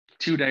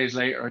 2 days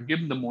later, I give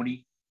him the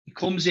money. He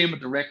comes in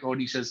with the record.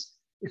 He says,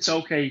 it's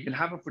okay. You can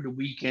have it for the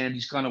weekend.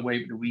 He's gone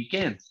away for the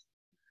weekend.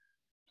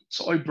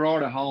 So I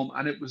brought it home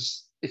and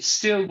it's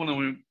still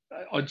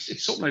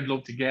it's something I'd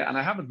love to get. And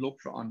I haven't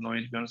looked for it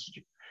online, to be honest with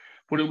you.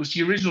 But it was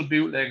the original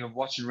bootleg of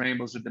Watching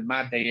Rainbows with the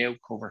Mad Day Out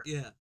cover.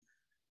 Yeah.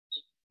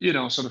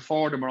 So the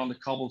four of them are on the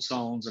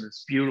cobblestones and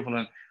it's beautiful.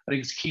 And I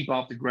think it's Keep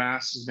Off the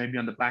Grass is maybe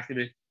on the back of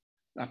it,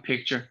 that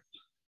picture.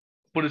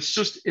 But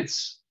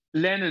it's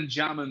Lennon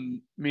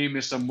jamming Me,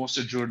 Mr.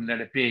 Mustard Jordan,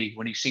 Let It Be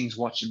when he sings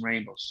Watching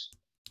Rainbows.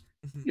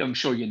 Mm-hmm. I'm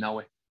sure you know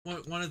it.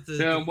 One of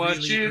the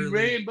Watching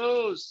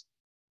Rainbows.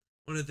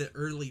 One of the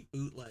early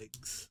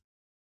bootlegs.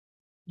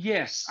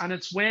 Yes, and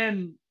it's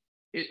when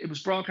it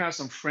was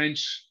broadcast on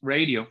French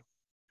radio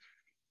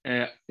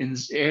in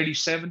the early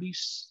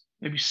 70s,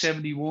 maybe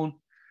 71.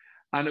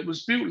 And it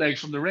was bootleg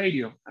from the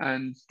radio.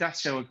 And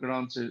that's how it got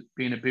on to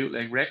being a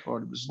bootleg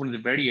record. It was one of the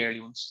very early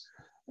ones.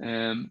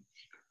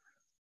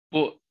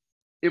 But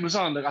it was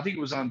on, I think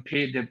it was on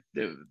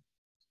the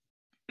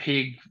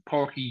Pig,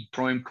 Porky,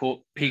 Prime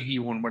Cut, Piggy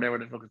one, whatever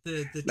the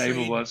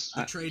label was.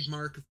 The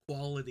trademark of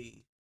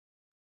quality.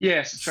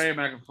 Yes, the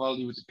trademark of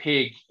quality with the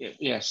pig.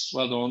 Yes,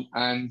 well done.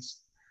 And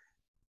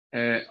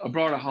I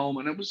brought it home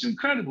and it was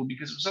incredible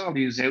because it was all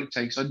these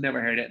outtakes. I'd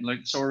never heard it.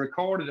 So I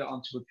recorded it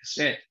onto a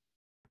cassette.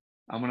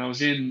 And when I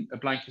was in a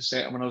blank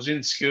cassette, and when I was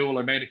in school,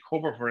 I made a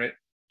cover for it.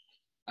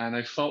 And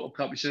I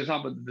photocopied, so I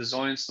thought about the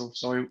design stuff.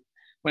 So I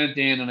went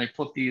in and I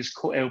put these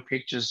cut out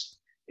pictures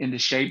in the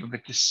shape of a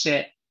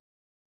cassette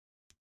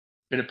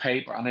bit of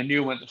paper. And I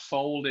knew when to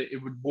fold it,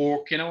 it would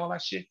work, all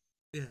that shit.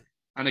 Yeah.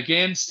 and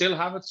again, still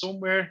have it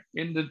somewhere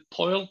in the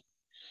pile.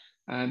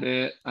 And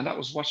that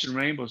was Watching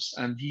Rainbows.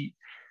 And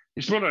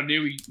his brother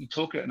knew he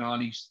took it and all.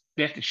 He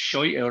bet the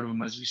shite out of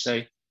him, as we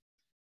say.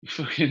 He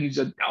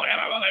said, "No,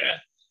 never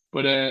mind."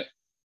 But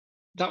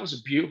that was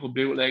a beautiful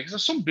bootleg.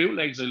 There's some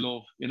bootlegs I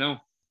love,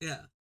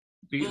 Yeah.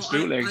 Beatles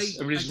bootlegs,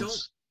 I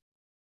originals.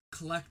 don't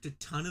collect a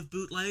ton of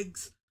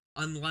bootlegs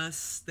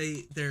unless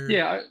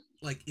they're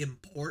like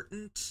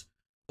important,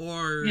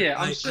 or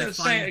I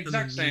find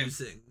them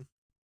amusing.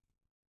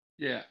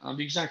 Yeah, I'm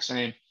the exact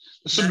same.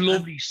 There's some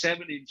lovely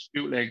 7-inch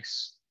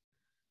bootlegs.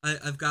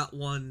 I've got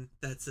one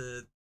that's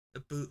a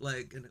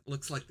bootleg, and it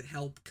looks like the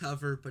Help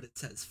cover, but it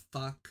says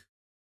 "fuck."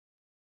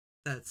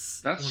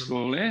 That's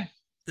cool, yeah.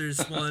 There's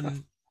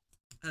one.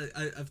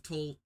 I've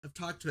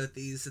talked about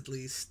these at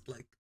least,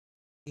 like,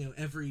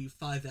 every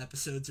 5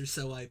 episodes or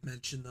so. I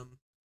mention them.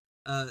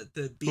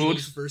 The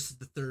Beatles versus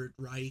the Third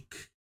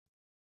Reich.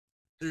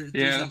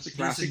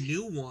 There's a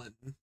new one,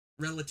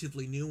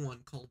 relatively new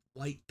one, called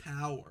White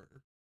Power,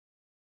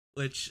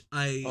 which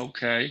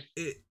the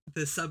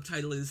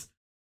subtitle is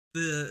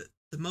the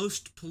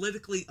most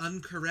politically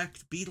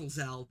incorrect Beatles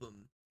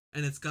album,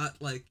 and it's got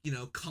like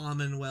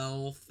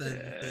Commonwealth and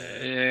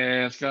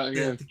it's got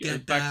the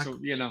Get Back,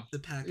 the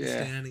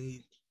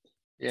Pakistani,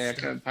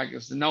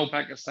 no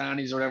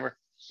Pakistanis or whatever,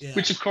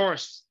 which of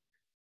course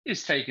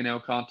is taken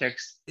out of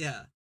context,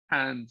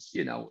 and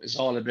is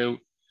all about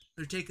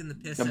they're taking the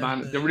piss the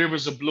man, out the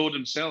Rivers of Blood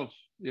himself,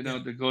 the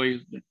guy,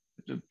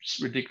 the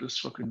ridiculous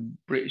fucking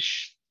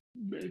British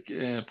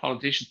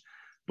politician,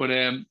 but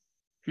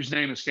whose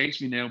name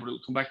escapes me now, but it'll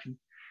come back to me.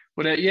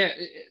 But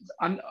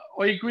and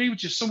I agree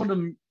with you. Some of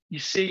them you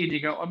see and you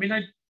go. I mean,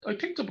 I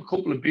picked up a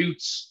couple of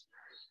boots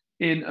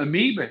in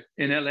Amoeba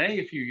in LA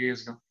a few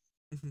years ago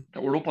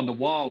that were up on the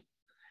wall,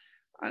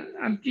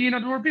 and they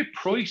were a bit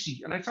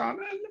pricey. And I thought,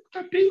 man,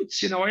 look at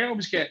boots.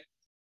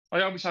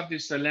 I always have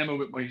this dilemma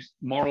with my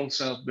moral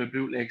self about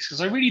bootlegs,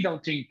 because I really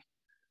don't think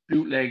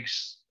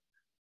bootlegs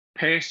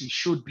personally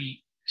should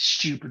be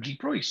stupidly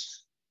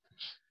priced.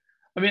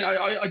 I mean,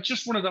 I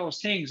just one of those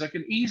things. I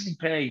can easily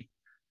pay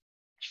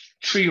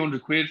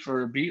 300 quid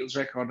for a Beatles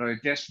record that I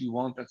desperately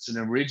want that's an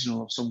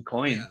original of some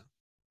kind. Yeah.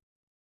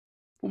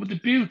 But with the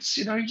boots,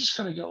 you just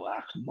kind of go,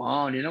 come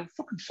on,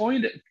 fucking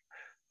find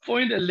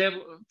a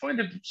level, find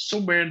it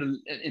somewhere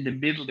in the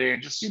middle there.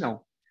 Just,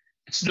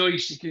 it's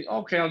nice. You can,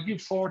 okay, I'll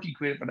give 40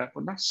 quid for that,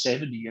 but not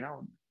 70,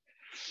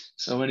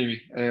 So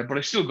anyway, but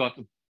I still got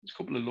them. There's a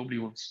couple of lovely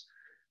ones,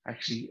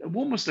 actually.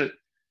 One was it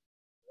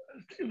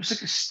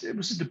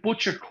was the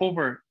Butcher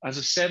cover as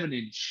a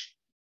 7-inch,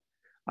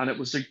 and it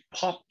was like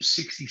Pop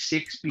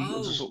 66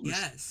 Beatles or something.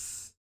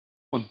 Yes.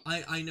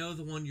 I know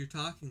the one you're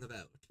talking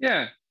about.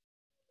 Yeah.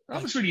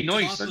 That was really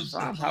nice.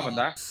 I'm having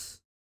that.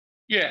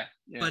 Yeah.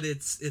 But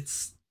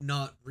it's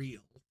not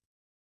real.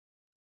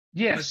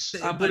 Yes,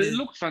 but it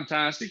looked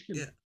fantastic.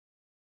 Yeah.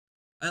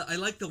 I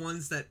like the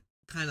ones that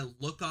kind of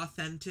look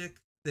authentic.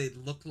 They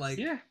look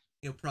like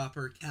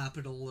proper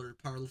Capitol or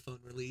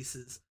Parlophone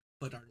releases,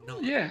 but are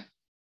not. Yeah.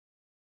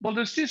 Well,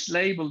 there's this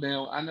label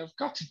now, and I've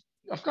got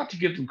to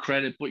give them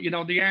credit, but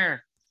they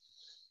are,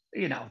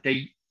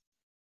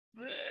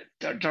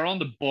 they're on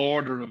the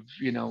border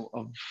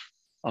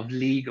of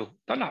legal.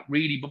 They're not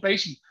really, but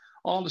basically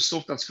all the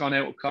stuff that's gone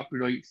out of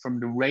copyright from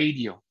the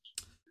radio.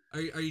 Are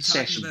you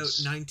talking about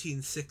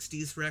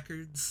 1960s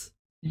records?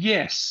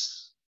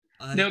 Yes.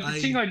 Now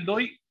the thing I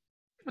like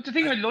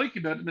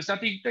about them is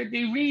that they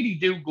really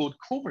do good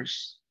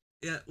covers.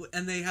 Yeah,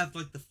 and they have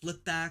like the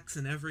flip backs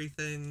and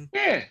everything.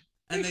 Yeah.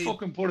 And they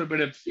fucking put a bit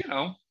of,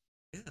 Yeah.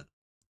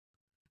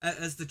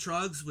 As the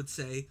Trogs would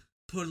say,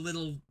 put a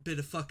little bit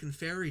of fucking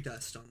fairy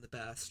dust on the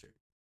bastard.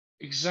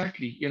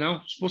 Exactly,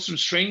 put some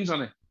strings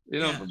on it.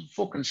 Put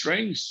fucking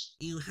strings.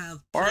 You have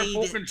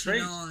played it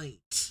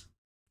tonight.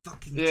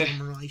 Fucking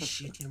samurai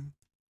shit him.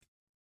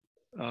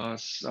 Oh,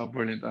 so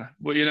brilliant that.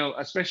 But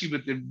especially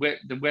with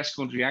the West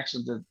Country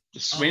accent, the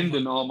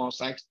Swindon almost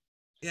accent.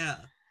 Yeah.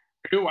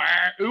 Who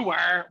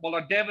are?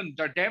 Well,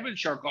 they're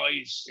Devonshire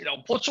guys.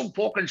 Put some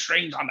fucking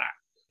strings on that.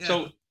 Yeah.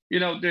 So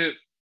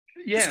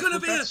it's gonna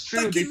be a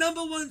fucking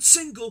 #1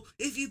 single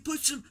if you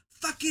put some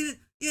fucking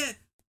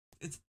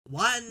It's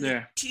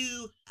 1,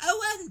 2,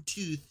 1,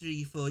 2,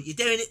 3, 4. You're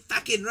doing it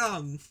fucking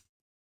wrong.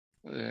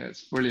 Yeah,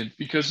 it's brilliant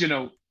because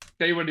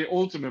they were the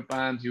ultimate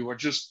band who were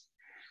just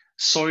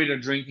cider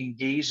drinking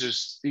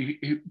geezers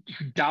who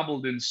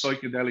dabbled in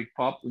psychedelic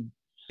pop and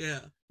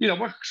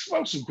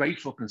wrote some great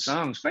fucking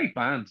songs. Great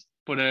band,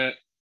 but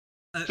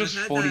just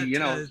funny,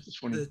 just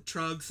funny. The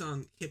Trog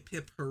song "Hip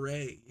Hip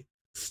Hooray"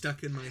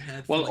 stuck in my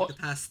head for the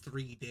past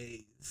 3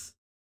 days.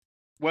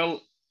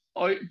 Well,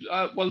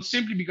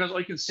 simply because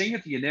I can sing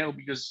it to you now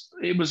because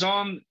it was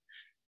on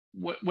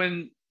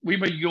when we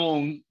were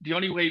young. The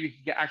only way we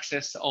could get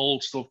access to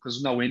old stuff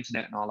because no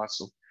internet and all that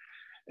stuff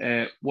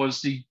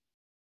was the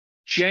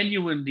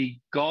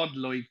genuinely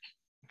godlike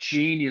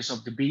genius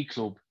of the B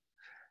Club,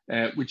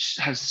 which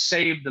has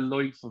saved the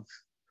life of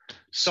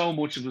so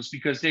much of us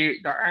because their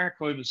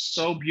archive is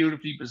so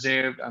beautifully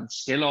preserved and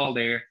still all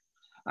there.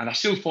 and I'm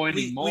still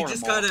finding more.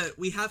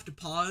 We have to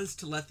pause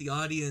to let the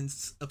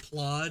audience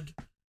applaud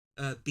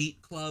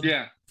Beat Club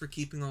for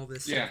keeping all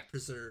this stuff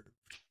preserved.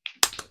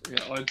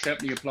 Yeah, I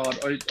definitely applaud.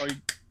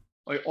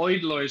 I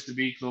idolise the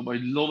Beat Club. I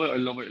love it. I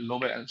love it. I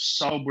love it. And it's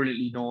so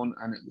brilliantly done,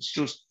 and it was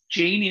just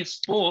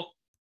genius. But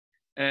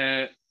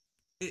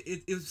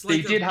it was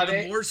like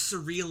a more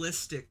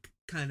surrealistic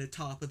kind of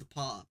Top of the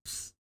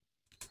Pops.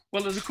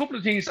 Well, there's a couple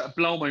of things that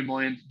blow my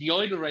mind. The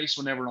Idol Race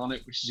were never on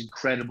it, which is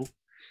incredible,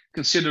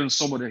 considering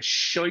some of the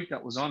shite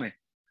that was on it.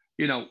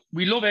 You know,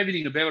 we love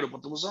everything about it,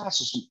 but there was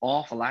also some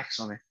awful acts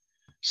on it.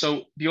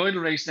 So the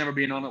Idol Race never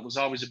being on it was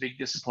always a big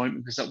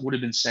disappointment because that would have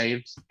been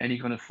saved, any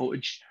kind of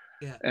footage.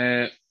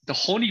 Yeah. The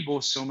Honey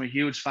Bus, I'm a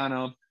huge fan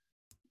of,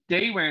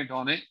 they weren't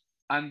on it.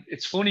 And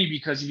it's funny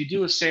because if you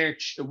do a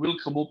search, it will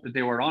come up that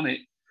they were on it.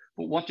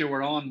 But what they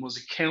were on was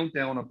a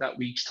countdown of that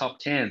week's top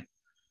 10.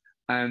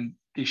 And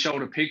they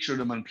showed a picture of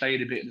them and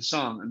played a bit of the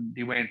song, and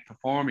they weren't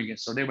performing it,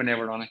 so they were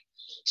never on it.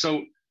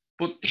 So,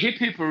 but Hip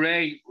Hip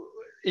Hooray,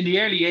 in the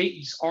early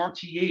 80s,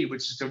 RTE,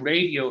 which is the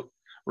Radio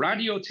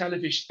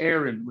Television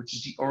Éireann, which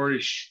is the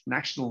Irish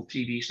national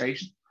TV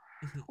station,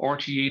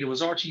 RTE, there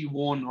was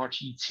RTE1,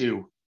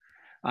 RTE2.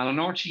 And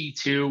on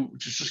RTE2,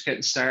 which was just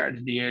getting started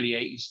in the early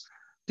 80s,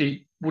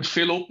 they would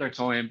fill up their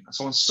time.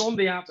 So on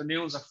Sunday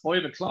afternoons at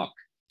 5 o'clock,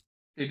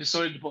 they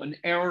decided to put an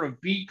hour of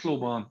Beat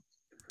Club on.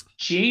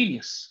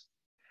 Genius.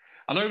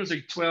 And I was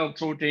like 12,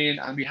 13,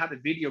 and we had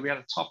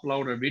a top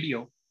loader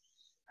video.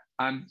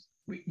 And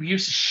we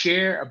used to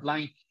share a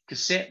blank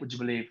cassette, would you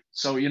believe?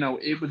 So, you know,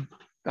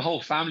 the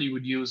whole family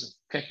would use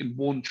a picking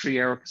 1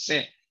 3-hour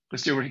cassette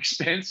because they were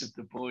expensive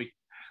to buy.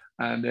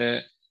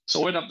 And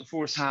so I'd have the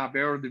first half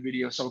hour of the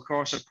video. So, of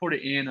course, I put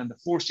it in, and the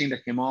first thing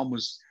that came on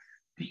was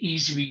the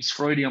Easy Weeks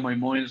Friday on my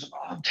mind. I was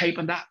like, I'm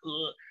taping that.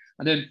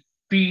 And then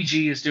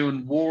BG is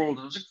doing World.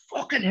 And I was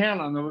like, fucking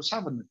hell. And I was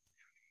having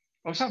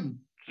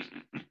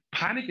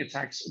panic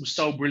attacks. It was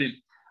so brilliant.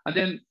 And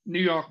then New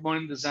York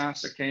Mining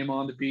Disaster came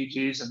on, the Bee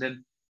Gees, and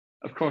then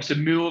of course the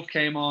Move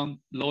came on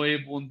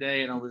live one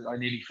day, and I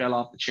nearly fell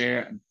off the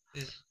chair.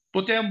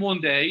 But then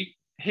one day,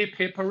 Hip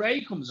Hip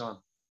Hooray comes on,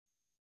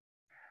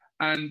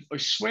 and I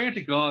swear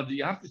to God,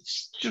 you have to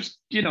just,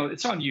 you know,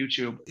 it's on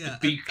YouTube. Yeah,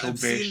 the Beat Club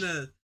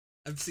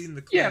I've seen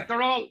the clip. Yeah,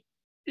 they're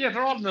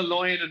all in the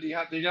line, and they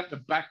have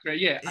the background.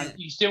 Yeah, and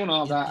he's doing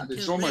all that, and the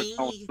drummer's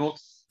going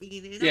nuts.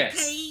 Yeah.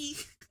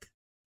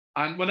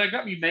 And when I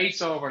got my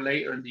mates over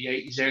later in the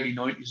 80s, early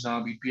 90s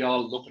now, we'd be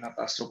all looking at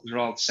that stuff because we're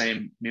all the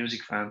same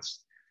music fans.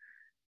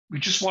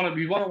 We want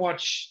to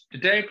watch the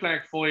Dave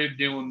Clark 5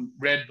 doing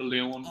Red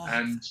Balloon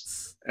and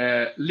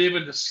Live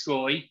in the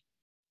Sky,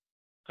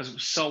 because it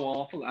was so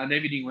awful, and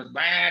everything was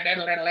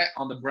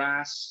on the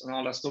brass and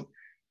all that stuff.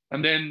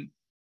 And then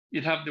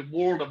you'd have the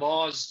World of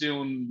Oz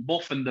doing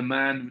Muffin the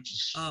Man, which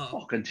is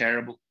fucking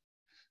terrible.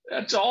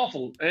 It's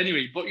awful.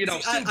 Anyway, but you know,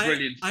 still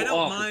brilliant. I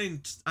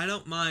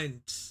don't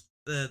mind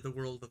the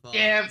World of Oz.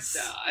 Yeah,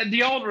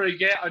 the older I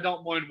get, I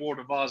don't mind World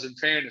of Oz, in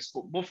fairness,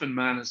 but Muffin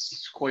Man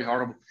is quite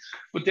horrible.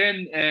 But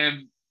then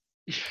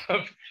you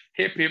have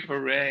Hip Hip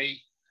Hooray,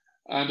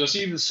 and there's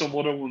even some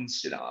other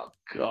ones, you know, oh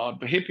God,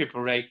 but Hip Hip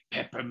Hooray,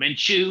 Peppermint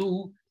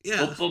Chew,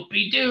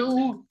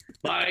 Whoopie-doo,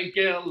 my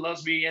girl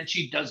loves me and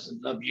she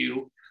doesn't love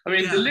you. I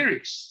mean, the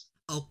lyrics.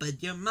 Open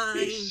your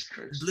mind,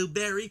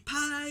 blueberry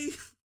pie,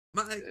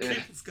 my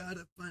girl's got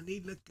a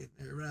funny look in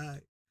her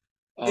eye.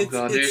 Oh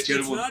God, it's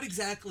not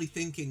exactly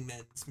thinking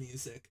men's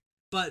music,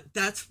 but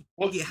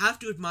you have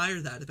to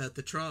admire that about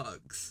the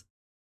Trogs.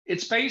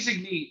 It's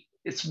basically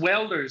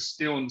welders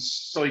doing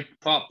psych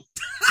pop.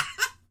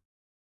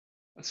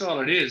 That's all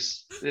it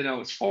is. You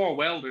know, it's 4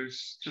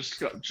 welders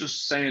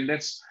just saying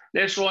let's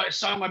write a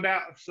song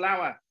about a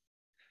flower.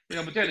 You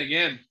know, but then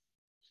again,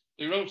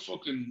 they wrote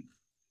fucking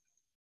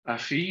I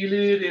feel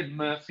it in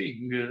my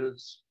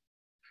fingers.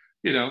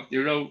 You know, they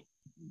wrote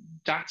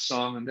that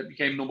song, and that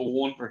became number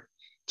 1 for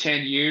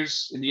 10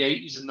 years in the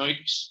 80s and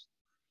 90s.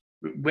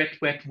 Wet,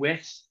 Wet,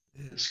 Wet,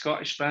 the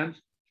Scottish band.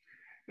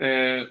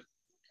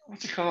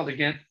 What's it called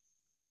again?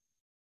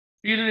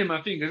 Feel it in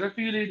my fingers. I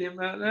feel it in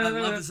my...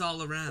 Love is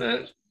all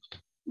around.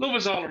 Love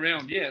is all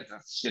around. Yeah,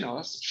 that's the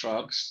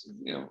Trogs.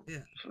 You know,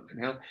 fucking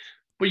hell.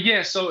 But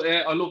yeah, so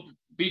I love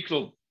Beat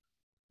Club.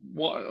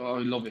 I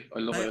love it.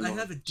 I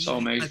have a DVD. So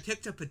amazing. I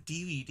picked up a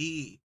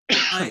DVD.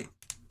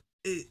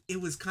 It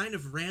was kind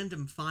of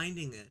random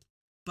finding it,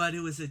 but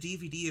it was a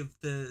DVD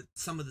of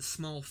some of the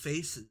Small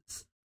Faces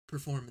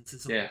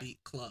performances on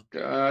Beat Club.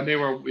 They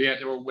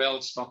were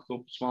well stocked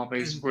up. Small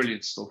Faces,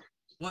 brilliant stuff.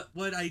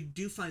 What I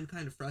do find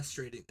kind of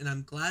frustrating, and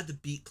I'm glad the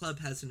Beat Club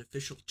has an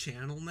official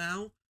channel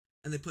now,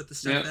 and they put the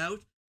stuff out,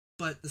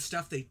 but the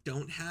stuff they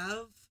don't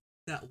have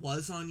that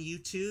was on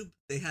YouTube,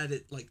 they had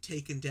it like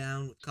taken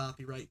down with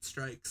copyright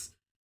strikes,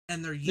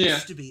 and there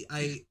used to be,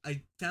 I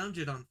found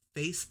it on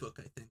Facebook,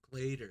 I think,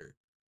 later,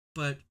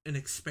 but an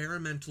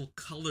experimental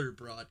color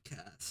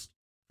broadcast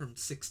from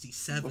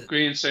 1967. With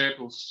green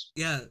circles.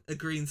 Yeah,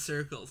 green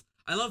circles.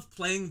 I love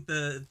playing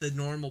the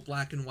normal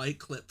black and white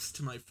clips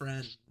to my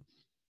friend.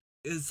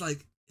 It's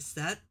like, is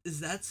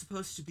that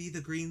supposed to be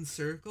the green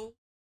circle?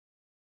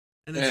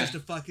 and it's just a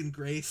fucking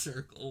gray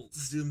circle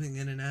zooming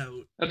in and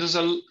out. There's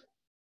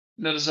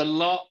a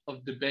lot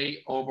of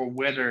debate over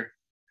whether,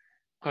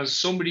 because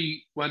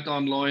somebody went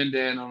online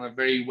then on a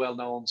very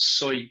well-known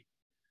site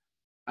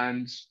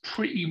and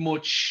pretty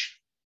much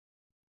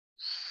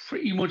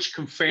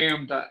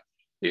confirmed that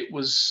it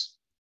was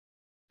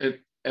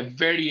a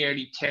very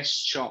early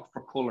test shot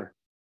for color.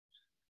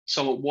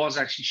 So it was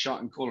actually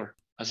shot in color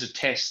as a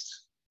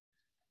test.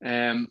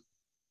 I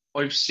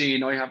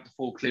have the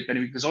full clip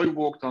anyway, because I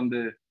worked on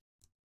in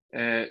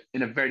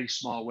a very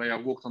small way, I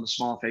worked on the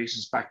Small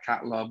Faces back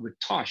catalogue with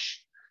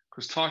Tosh,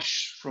 because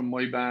Tosh from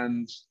my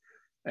band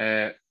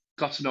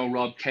got to know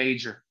Rob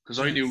Cager, because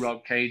I knew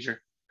Rob Cager,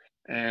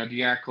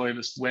 the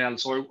archivist, well.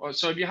 So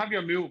if you have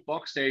your move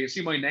box there, you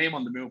see my name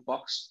on the move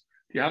box.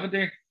 Do you have it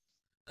there?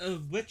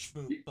 Which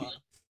move box?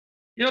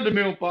 You know the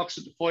move box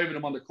with the 5 of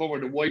them on the cover,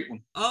 the white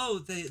one. Oh,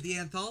 the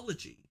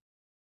anthology.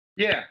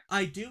 Yeah,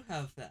 I do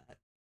have that.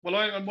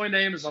 Well, my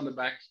name is on the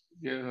back.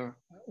 Yeah,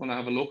 when I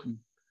have a look,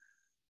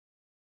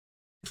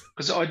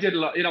 because I did a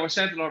lot. I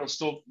sent a lot of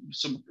stuff,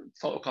 some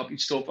photocopied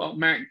stuff.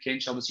 Martin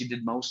Kinch obviously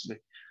did most of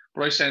it,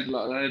 but I sent a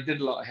lot. And I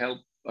did a lot of help.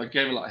 I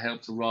gave a lot of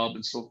help to Rob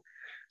and stuff.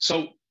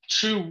 So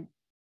through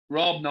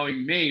Rob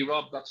knowing me,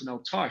 Rob got to know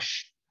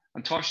Tosh,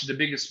 and Tosh is the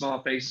biggest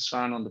Small Faces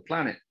fan on the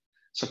planet.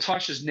 So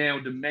Tosh is now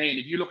the main.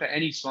 If you look at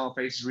any Small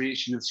Faces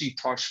reissue, you'll see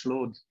Tosh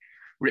Flood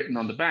written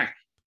on the back.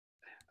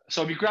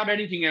 So if you grab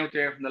anything out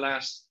there from the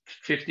last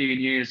 15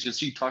 years, you'll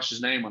see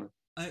Tosh's name on it.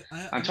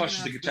 And Tosh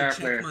is the guitar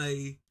player.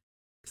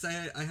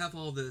 Because I have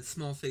all the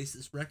Small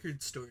Faces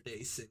Record Store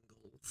Day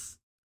singles.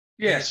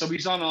 Yeah, so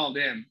he's on all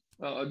them.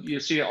 You'll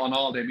see it on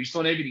all them. He's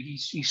done everything.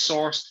 He's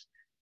sourced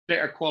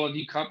better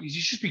quality copies.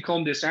 He's just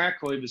become this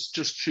archivist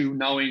just through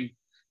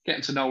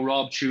getting to know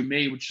Rob through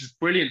me, which is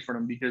brilliant for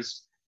him,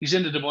 because he's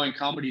in the Divine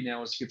Comedy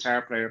now as a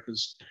guitar player,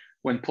 because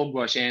when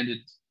Pugwash ended,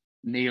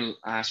 Neil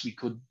asked me,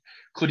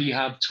 could he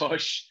have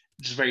Tosh,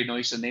 which is very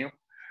nice of Neil.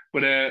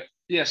 But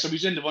so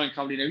he's in Divine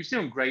Comedy now. He's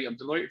doing great. I'm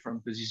delighted for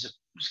him because he's an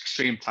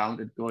extreme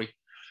talented guy.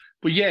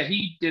 But yeah,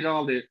 he did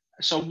all the.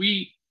 So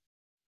we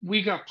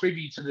got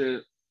privy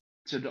to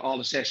all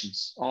the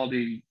sessions, all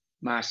the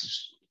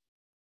masters,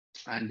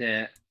 and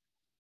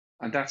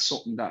that's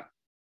something that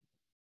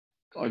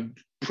I'm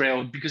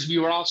proud, because we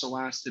were also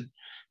asked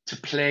to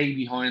play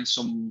behind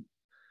some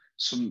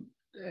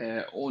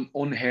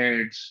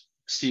unheard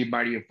Steve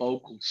Marriott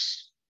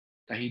vocals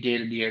that he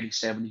did in the early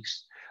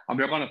 70s, and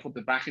we were going to put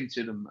the back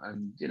into them,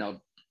 and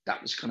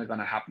that was kind of going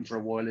to happen for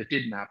a while. It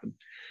didn't happen,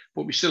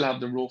 but we still have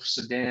the roughs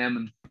of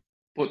them.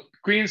 But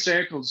Green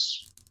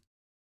Circles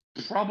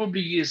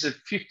probably is a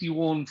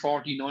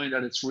 51-49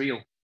 that it's real.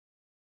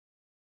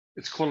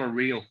 It's color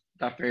real,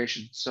 that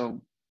version. So,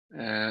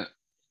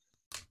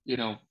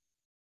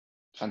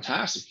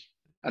 fantastic.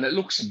 And it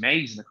looks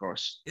amazing, of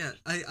course. Yeah,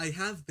 I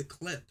have the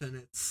clip, and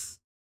it's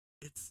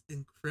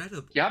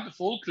incredible. You have the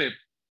full clip?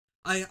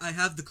 I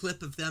have the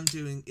clip of them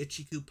doing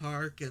Ichiku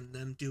Park and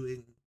them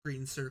doing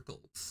Green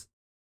Circles.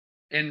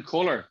 In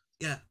color?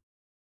 Yeah.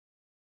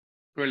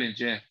 Brilliant,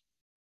 yeah.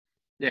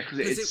 Yeah,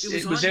 because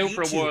it was out YouTube.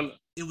 For a while.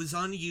 It was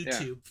on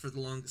YouTube for the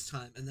longest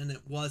time, and then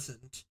it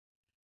wasn't.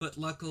 But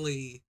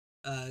luckily,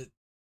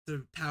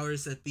 the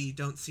powers that be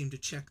don't seem to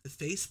check the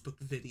Facebook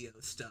video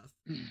stuff.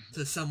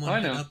 So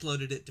someone had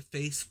uploaded it to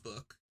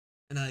Facebook,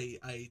 and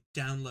I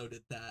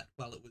downloaded that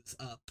while it was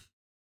up,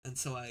 and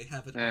so I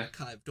have it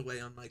archived away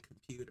on my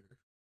computer.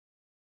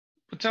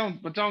 But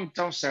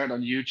don't start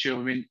on YouTube.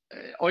 I mean,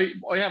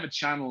 I have a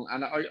channel,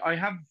 and I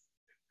have.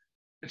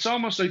 It's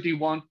almost like they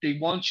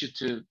want you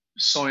to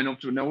sign up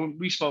to it. Now,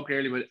 we spoke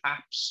earlier about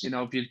apps.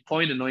 If you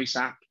find a nice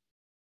app,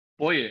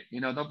 buy it.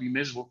 Don't be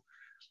miserable.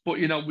 But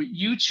with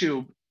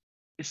YouTube,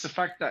 it's the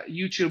fact that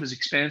YouTube is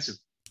expensive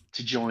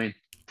to join.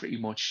 Pretty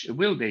much, it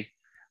will be,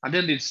 and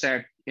then they'd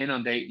start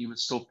inundating you with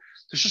stuff.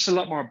 There's just a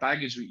lot more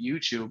baggage with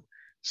YouTube.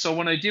 So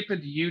when I dip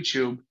into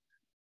YouTube,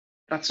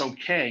 that's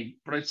okay.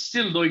 But I'd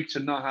still like to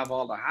not have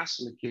all the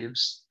hassle it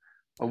gives.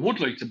 I would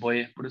like to buy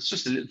it, but it's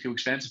just a little too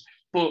expensive.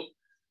 But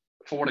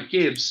for what it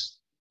gives.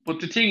 But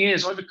the thing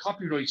is, I have a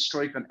copyright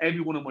strike on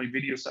every one of my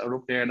videos that are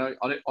up there, and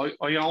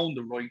I own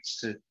the rights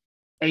to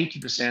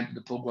 80% of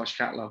the Pugwash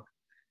catalogue.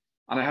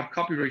 And I have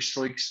copyright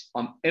strikes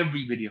on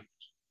every video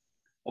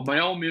of my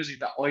own music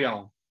that I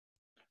own.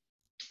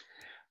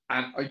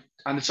 And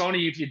it's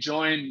only if you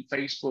join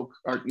Facebook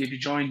or if you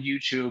join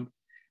YouTube,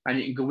 and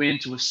you can go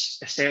into a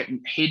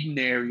certain hidden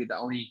area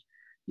that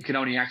you can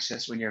only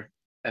access when you're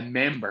a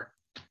member.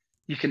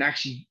 You can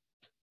actually,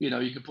 you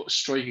can put a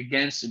strike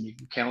against them, you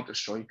can counter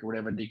strike or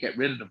whatever, and they get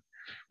rid of them.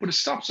 But it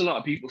stops a lot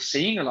of people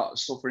seeing a lot of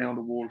stuff around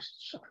the world.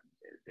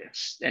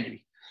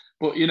 Anyway,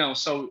 but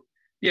so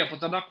yeah, but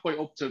they're not quite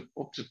up to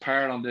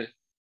par on the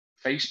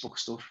Facebook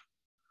stuff.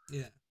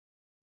 Yeah.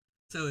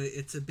 So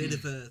it's a bit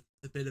of a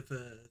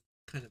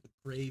kind of a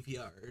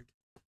graveyard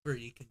where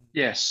you can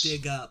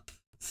dig up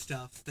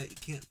stuff that you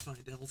can't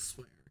find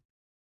elsewhere.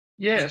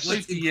 Yeah,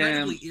 what's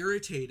incredibly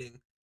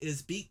irritating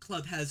is Beat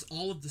Club has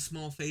all of the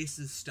Small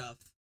Faces stuff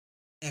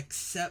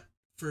except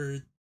for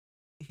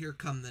Here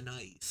Come the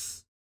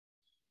Nice.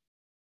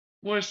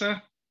 What is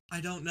that? I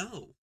don't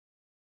know.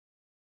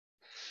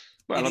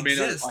 Well, It I mean,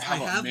 exists. I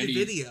have the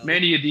video.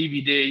 many a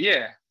DVD,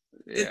 yeah.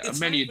 It's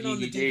many not a even on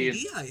the DVD.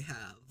 DVD I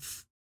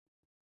have.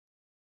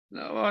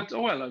 No,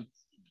 well,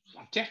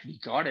 I've definitely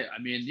got it.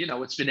 I mean,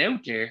 it's been out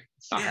there.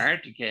 It's not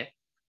hard to get.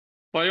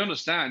 But I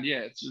understand,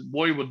 yeah.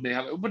 Why wouldn't they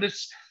have it? But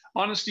it's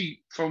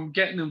honestly, from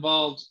getting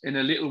involved in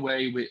a little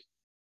way with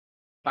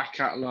back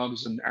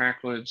catalogues and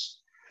archives,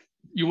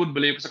 you wouldn't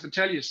believe it. Because I can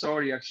tell you a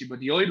story actually about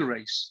the Idol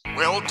race.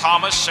 Will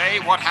Thomas say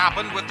what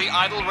happened with the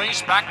Idol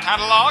race back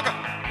catalogue?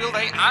 Will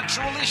they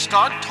actually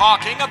start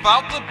talking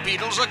about the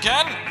Beatles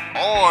again?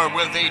 Or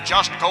will they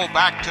just go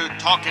back to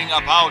talking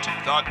about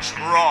the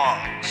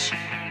Troggs?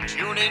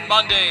 Tune in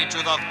Monday to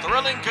the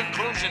thrilling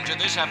conclusion to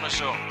this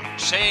episode.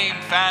 Same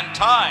fan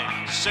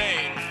time,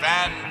 same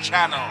fan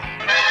channel.